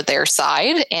argue for their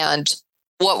side. And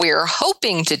what we are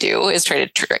hoping to do is try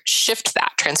to shift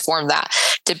that, transform that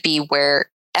to be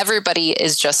where everybody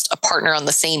is just a partner on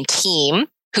the same team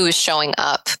who is showing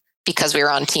up because we are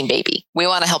on Team Baby. We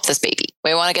want to help this baby.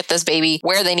 We want to get this baby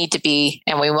where they need to be.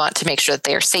 And we want to make sure that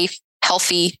they are safe,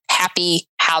 healthy, happy,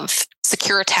 have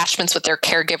secure attachments with their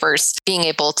caregivers, being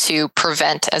able to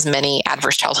prevent as many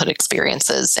adverse childhood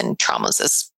experiences and traumas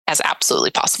as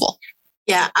absolutely possible.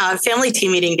 Yeah, family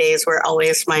team meeting days were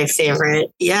always my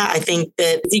favorite. Yeah, I think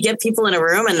that if you get people in a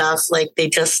room enough, like they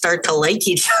just start to like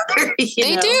each other.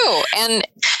 They do. And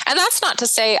that's not to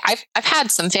say I've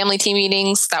had some family team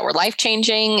meetings that were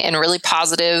life-changing in a really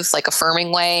positive, like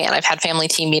affirming way. And I've had family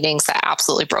team meetings that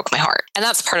absolutely broke my heart. And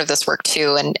that's part of this work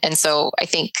too. And so I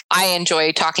think I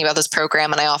enjoy talking about this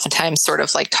program, and I oftentimes sort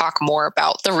of like talk more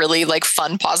about the really like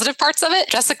fun, positive parts of it.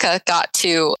 Jessica got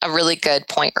to a really good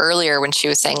point earlier when she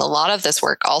was saying a lot of this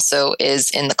work also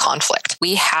is in the conflict.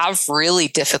 We have really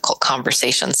difficult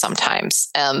conversations sometimes,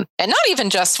 and not even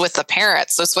just with the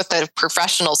parents, it's with the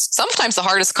professionals. Sometimes the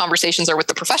hardest conversations are with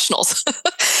the professionals,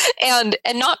 and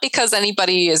not because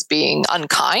anybody is being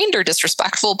unkind or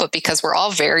disrespectful, but because we're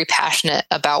all very passionate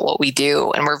about what we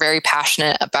do, and we're very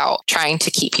passionate about trying to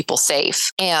keep people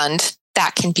safe. And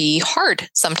that can be hard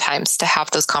sometimes to have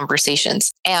those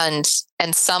conversations. And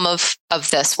some of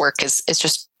this work is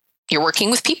just you're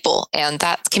working with people, and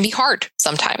that can be hard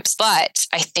sometimes. But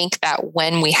I think that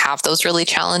when we have those really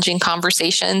challenging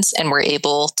conversations and we're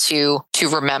able to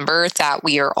remember that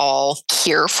we are all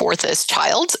here for this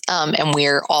child, and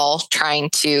we're all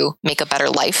trying to make a better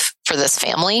life for this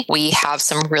family, we have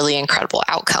some really incredible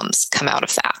outcomes come out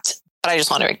of that. But I just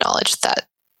want to acknowledge that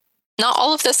not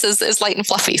all of this is light and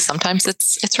fluffy. Sometimes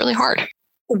it's really hard.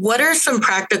 What are some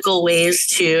practical ways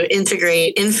to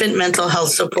integrate infant mental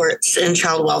health supports in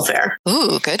child welfare?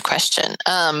 Ooh, good question.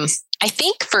 I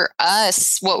think for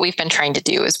us, what we've been trying to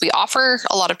do is we offer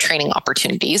a lot of training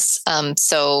opportunities.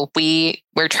 So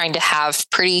we're trying to have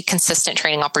pretty consistent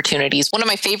training opportunities. One of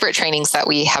my favorite trainings that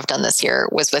we have done this year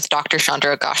was with Dr.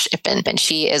 Chandra Ghosh-Ippen, and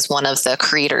she is one of the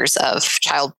creators of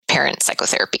child-parent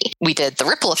psychotherapy. We did the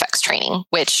ripple effects training,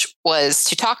 which was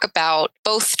to talk about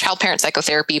both child-parent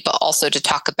psychotherapy, but also to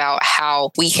talk about how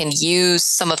we can use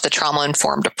some of the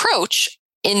trauma-informed approach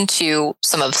into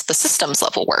some of the systems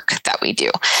level work that we do.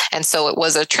 And so it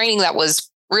was a training that was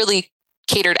really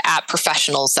catered at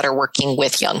professionals that are working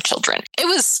with young children. It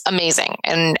was amazing,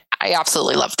 and I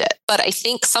absolutely loved it. But I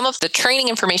think some of the training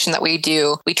information that we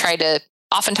do, we try to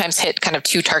oftentimes hit kind of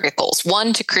two target goals.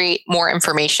 One, to create more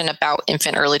information about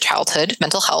infant early childhood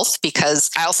mental health, because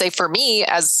I'll say for me,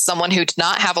 as someone who did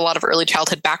not have a lot of early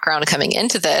childhood background coming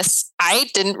into this, I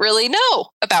didn't really know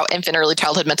about infant early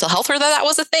childhood mental health, or that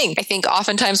was a thing. I think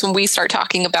oftentimes when we start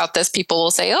talking about this, people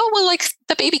will say, oh, well, like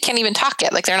the baby can't even talk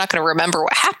yet. Like they're not going to remember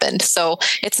what happened. So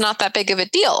it's not that big of a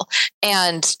deal.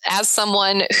 And as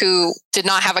someone who did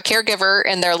not have a caregiver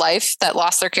in their life that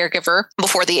lost their caregiver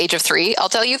before the age of 3, I'll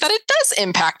tell you that it does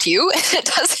impact you. It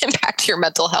does impact your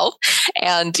mental health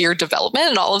and your development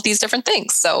and all of these different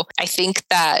things. So I think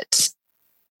that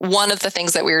one of the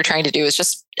things that we were trying to do is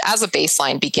just as a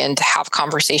baseline, begin to have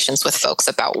conversations with folks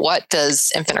about what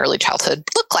does infant early childhood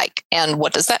look like and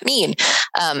what does that mean?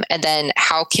 And then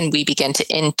how can we begin to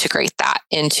integrate that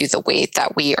into the way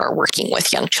that we are working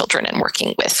with young children and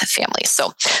working with families?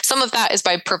 So some of that is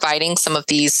by providing some of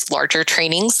these larger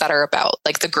trainings that are about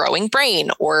like the growing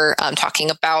brain, or talking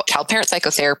about child-parent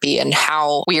psychotherapy and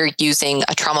how we are using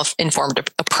a trauma-informed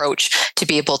approach to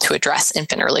be able to address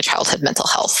infant early childhood mental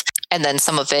health. And then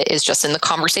some of it is just in the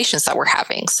conversations that we're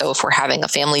having. So if we're having a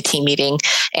family team meeting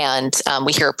and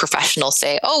we hear a professional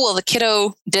say, oh, well, the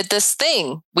kiddo did this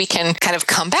thing, we can kind of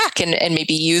come back and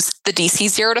maybe use the DC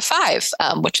 0 to 5,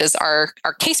 which is our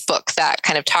case book that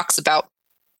kind of talks about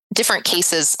different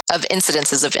cases of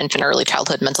incidences of infant early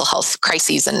childhood mental health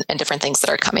crises and different things that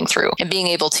are coming through, and being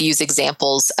able to use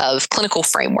examples of clinical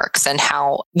frameworks and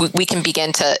how we can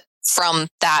begin to, from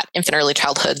that infant early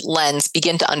childhood lens,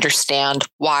 begin to understand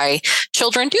why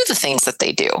children do the things that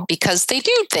they do, because they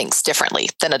do things differently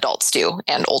than adults do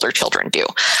and older children do.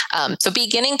 So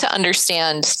beginning to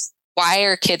understand why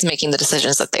are kids making the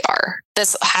decisions that they are.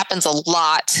 This happens a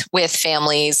lot with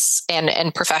families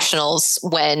and professionals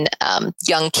when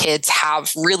young kids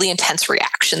have really intense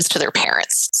reactions to their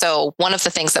parents. So one of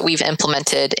the things that we've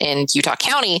implemented in Utah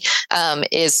County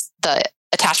is the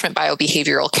attachment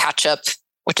biobehavioral catch-up,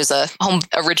 which is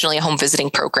originally a home visiting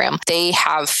program. They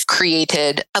have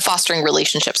created a fostering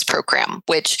relationships program,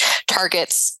 which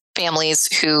targets families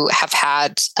who have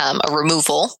had a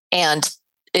removal, and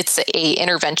it's a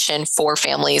intervention for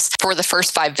families for the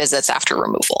first 5 visits after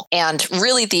removal. And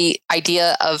really the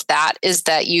idea of that is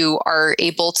that you are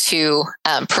able to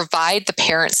provide the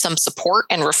parent some support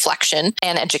and reflection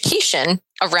and education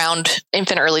around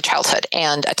infant early childhood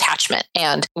and attachment,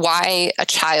 and why a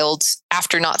child,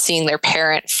 after not seeing their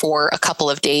parent for a couple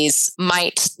of days,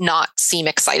 might not seem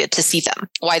excited to see them,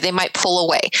 why they might pull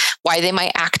away, why they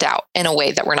might act out in a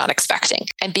way that we're not expecting.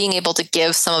 And being able to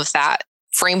give some of that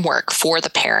framework for the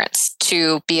parents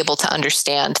to be able to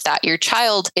understand that your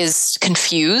child is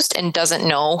confused and doesn't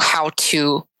know how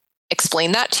to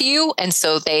explain that to you. And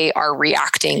so they are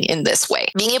reacting in this way.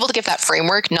 Being able to give that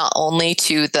framework not only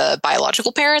to the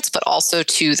biological parents, but also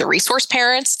to the resource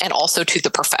parents and also to the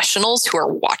professionals who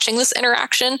are watching this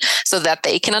interaction so that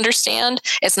they can understand.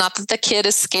 It's not that the kid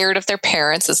is scared of their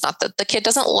parents. It's not that the kid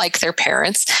doesn't like their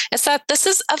parents. It's that this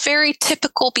is a very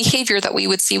typical behavior that we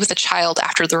would see with a child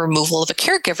after the removal of a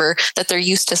caregiver that they're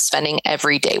used to spending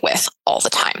every day with all the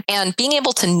time. And being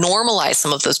able to normalize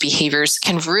some of those behaviors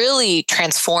can really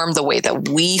transform the way that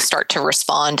we start to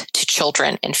respond to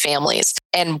children and families.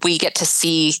 And we get to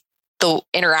see the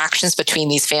interactions between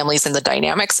these families and the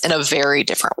dynamics in a very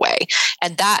different way.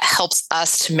 And that helps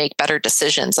us to make better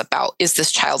decisions about, is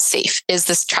this child safe? Is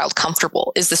this child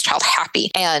comfortable? Is this child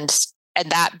happy? And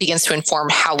that begins to inform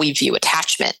how we view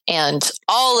attachment and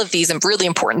all of these really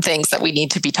important things that we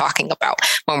need to be talking about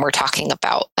when we're talking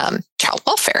about child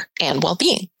welfare and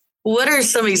well-being. What are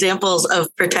some examples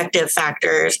of protective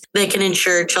factors that can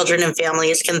ensure children and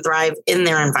families can thrive in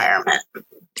their environment?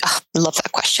 Oh, I love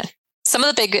that question. Some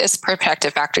of the biggest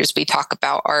protective factors we talk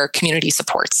about are community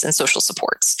supports and social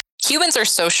supports. Humans are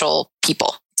social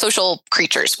people, social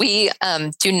creatures. We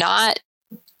do not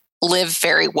live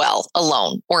very well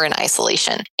alone or in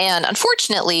isolation. And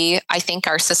unfortunately, I think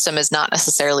our system is not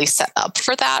necessarily set up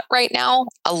for that right now.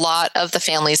 A lot of the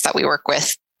families that we work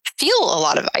with feel a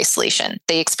lot of isolation.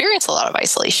 They experience a lot of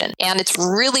isolation. And it's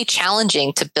really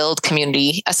challenging to build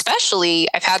community, especially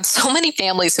I've had so many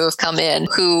families who have come in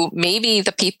who maybe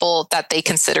the people that they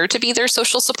consider to be their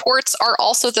social supports are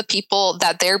also the people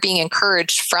that they're being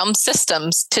encouraged from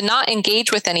systems to not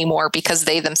engage with anymore because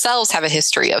they themselves have a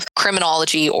history of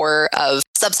criminology or of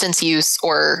substance use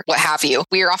or what have you.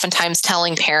 We are oftentimes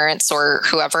telling parents or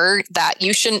whoever that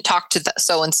you shouldn't talk to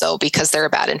so-and-so because they're a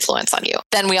bad influence on you.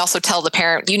 Then we also tell the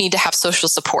parent, you need to have social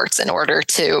supports in order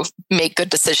to make good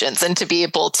decisions and to be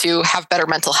able to have better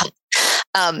mental health.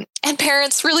 And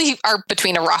parents really are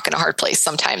between a rock and a hard place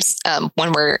sometimes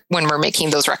when we're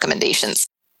making those recommendations.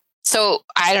 So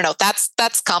I don't know,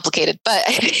 that's complicated, but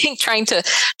I think trying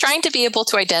to be able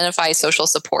to identify social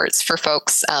supports for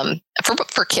folks,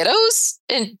 for kiddos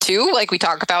and too, like we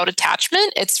talk about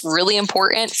attachment, it's really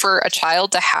important for a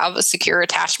child to have a secure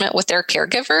attachment with their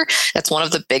caregiver. That's one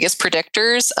of the biggest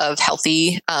predictors of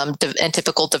healthy and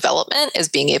typical development is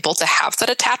being able to have that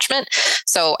attachment.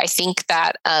 So I think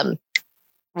that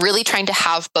really trying to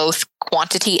have both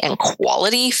quantity and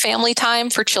quality family time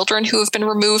for children who have been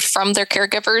removed from their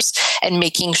caregivers and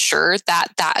making sure that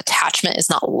that attachment is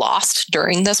not lost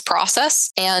during this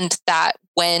process, and that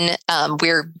when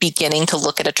we're beginning to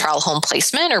look at a child home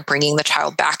placement or bringing the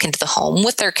child back into the home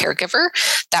with their caregiver,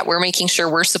 that we're making sure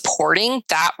we're supporting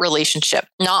that relationship.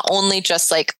 Not only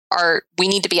just like, we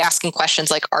need to be asking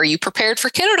questions like, are you prepared for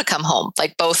kiddo to come home?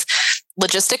 Like both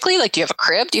logistically, like, do you have a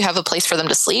crib? Do you have a place for them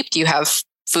to sleep? Do you have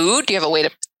food? Do you have a way to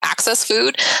access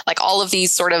food? Like all of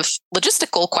these sort of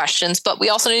logistical questions, but we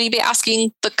also need to be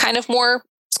asking the kind of more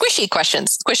squishy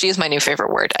questions. Squishy is my new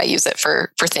favorite word. I use it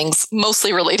for things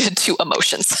mostly related to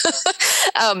emotions.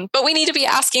 But we need to be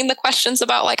asking the questions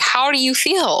about like, how do you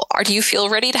feel? Do you feel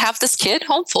ready to have this kid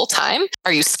home full time?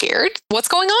 Are you scared? What's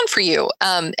going on for you?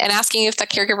 And asking if the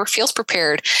caregiver feels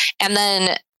prepared. And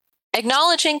then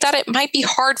acknowledging that it might be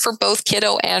hard for both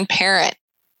kiddo and parent.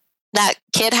 That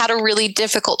kid had a really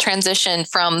difficult transition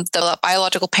from the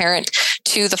biological parent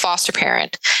to the foster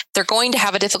parent. They're going to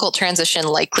have a difficult transition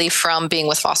likely from being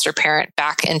with foster parent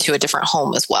back into a different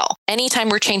home as well. Anytime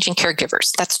we're changing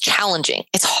caregivers, that's challenging.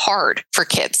 It's hard for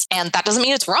kids. And that doesn't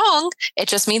mean it's wrong. It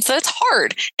just means that it's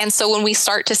hard. And so when we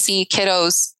start to see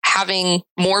kiddos having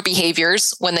more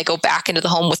behaviors when they go back into the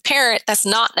home with parent, that's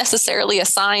not necessarily a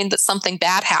sign that something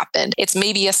bad happened. It's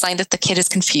maybe a sign that the kid is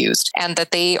confused and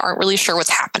that they aren't really sure what's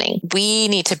happening. We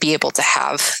need to be able to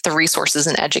have the resources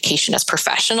and education as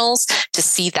professionals to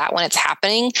see that when it's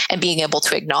happening and being able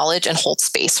to acknowledge and hold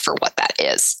space for what that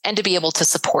is and to be able to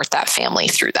support that family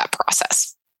through that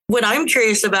process. What I'm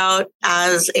curious about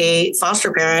as a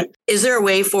foster parent, is there a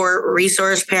way for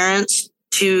resource parents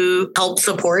to help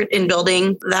support in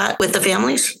building that with the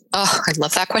families? Oh, I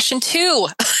love that question too.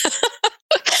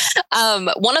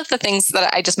 One of the things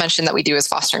that I just mentioned that we do is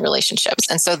fostering relationships.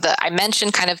 And so I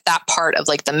mentioned kind of that part of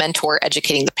like the mentor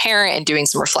educating the parent and doing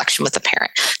some reflection with the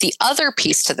parent. The other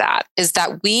piece to that is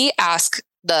that we ask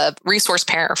the resource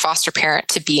parent or foster parent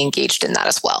to be engaged in that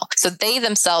as well. So they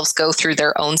themselves go through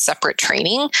their own separate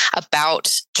training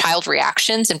about child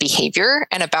reactions and behavior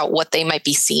and about what they might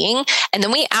be seeing. And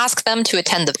then we ask them to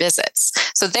attend the visits.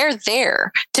 So they're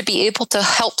there to be able to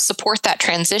help support that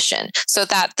transition so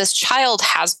that this child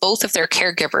has both of their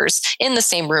caregivers in the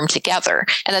same room together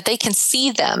and that they can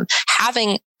see them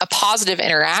having a positive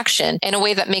interaction in a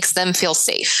way that makes them feel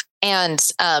safe. And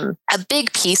a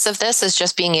big piece of this is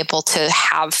just being able to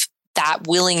have that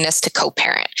willingness to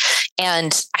co-parent.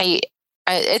 And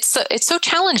it's so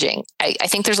challenging. I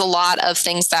think there's a lot of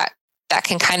things that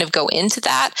can kind of go into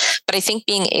that. But I think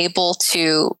being able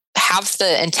to have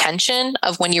the intention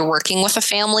of when you're working with a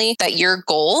family that your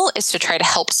goal is to try to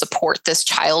help support this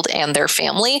child and their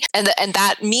family. And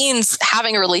that means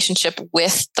having a relationship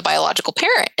with the biological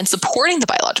parent and supporting the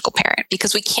biological parent,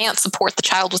 because we can't support the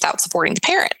child without supporting the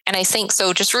parent. And I think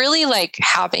so just really like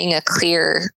having a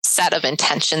clear set of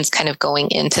intentions kind of going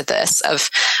into this of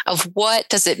what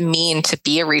does it mean to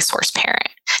be a resource parent?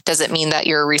 Does it mean that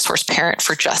you're a resource parent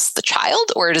for just the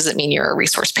child, or does it mean you're a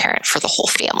resource parent for the whole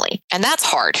family? And that's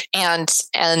hard and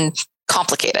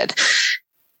complicated.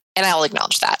 And I'll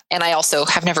acknowledge that. And I also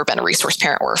have never been a resource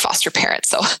parent or a foster parent,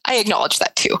 so I acknowledge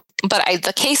that too. But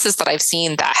the cases that I've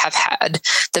seen that have had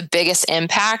the biggest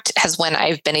impact has when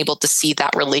I've been able to see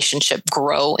that relationship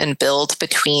grow and build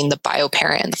between the bio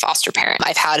parent and the foster parent.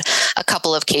 I've had a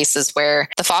couple of cases where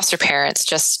the foster parents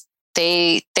just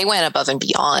they went above and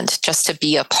beyond just to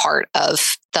be a part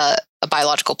of the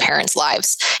biological parents'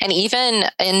 lives. And even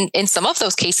in some of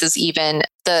those cases, even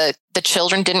the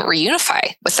children didn't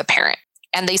reunify with the parent.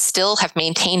 And they still have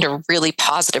maintained a really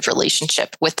positive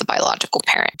relationship with the biological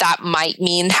parent. That might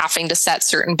mean having to set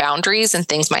certain boundaries and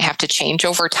things might have to change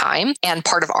over time. And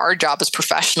part of our job as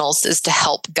professionals is to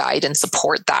help guide and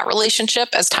support that relationship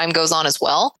as time goes on as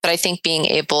well. But I think being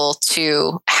able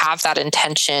to have that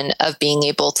intention of being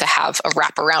able to have a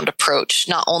wraparound approach,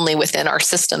 not only within our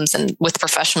systems and with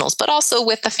professionals, but also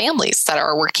with the families that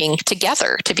are working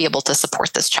together to be able to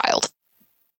support this child.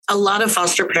 A lot of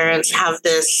foster parents have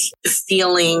this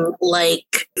feeling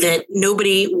like that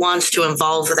nobody wants to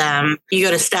involve them. You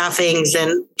go to staffings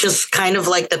and just kind of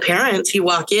like the parents, you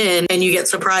walk in and you get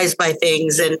surprised by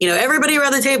things. And, everybody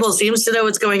around the table seems to know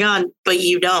what's going on, but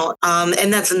you don't.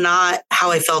 And that's not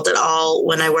how I felt at all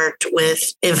when I worked with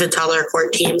infant-toddler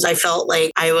court teams. I felt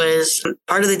like I was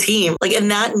part of the team.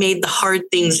 And that made the hard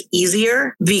things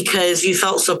easier because you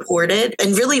felt supported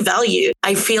and really valued.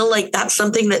 I feel like that's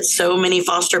something that so many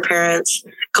foster parents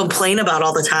complain about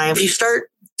all the time. If you start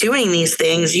doing these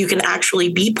things, you can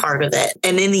actually be part of it.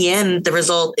 And in the end, the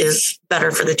result is better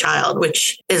for the child,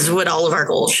 which is what all of our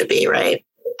goals should be, right?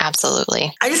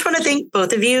 Absolutely. I just want to thank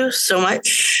both of you so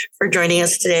much for joining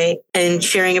us today and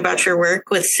sharing about your work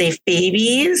with Safe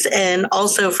Babies, and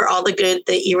also for all the good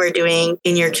that you are doing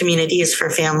in your communities for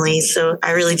families. So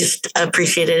I really just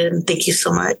appreciate it, and thank you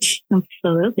so much.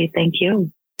 Absolutely. Thank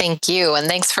you. Thank you. And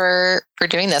thanks for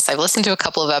doing this. I've listened to a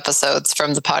couple of episodes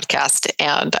from the podcast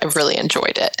and I've really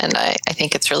enjoyed it. And I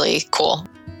think it's really cool.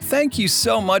 Thank you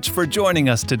so much for joining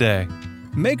us today.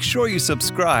 Make sure you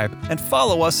subscribe and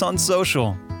follow us on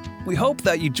social. We hope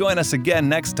that you join us again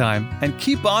next time and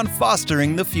keep on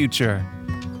fostering the future.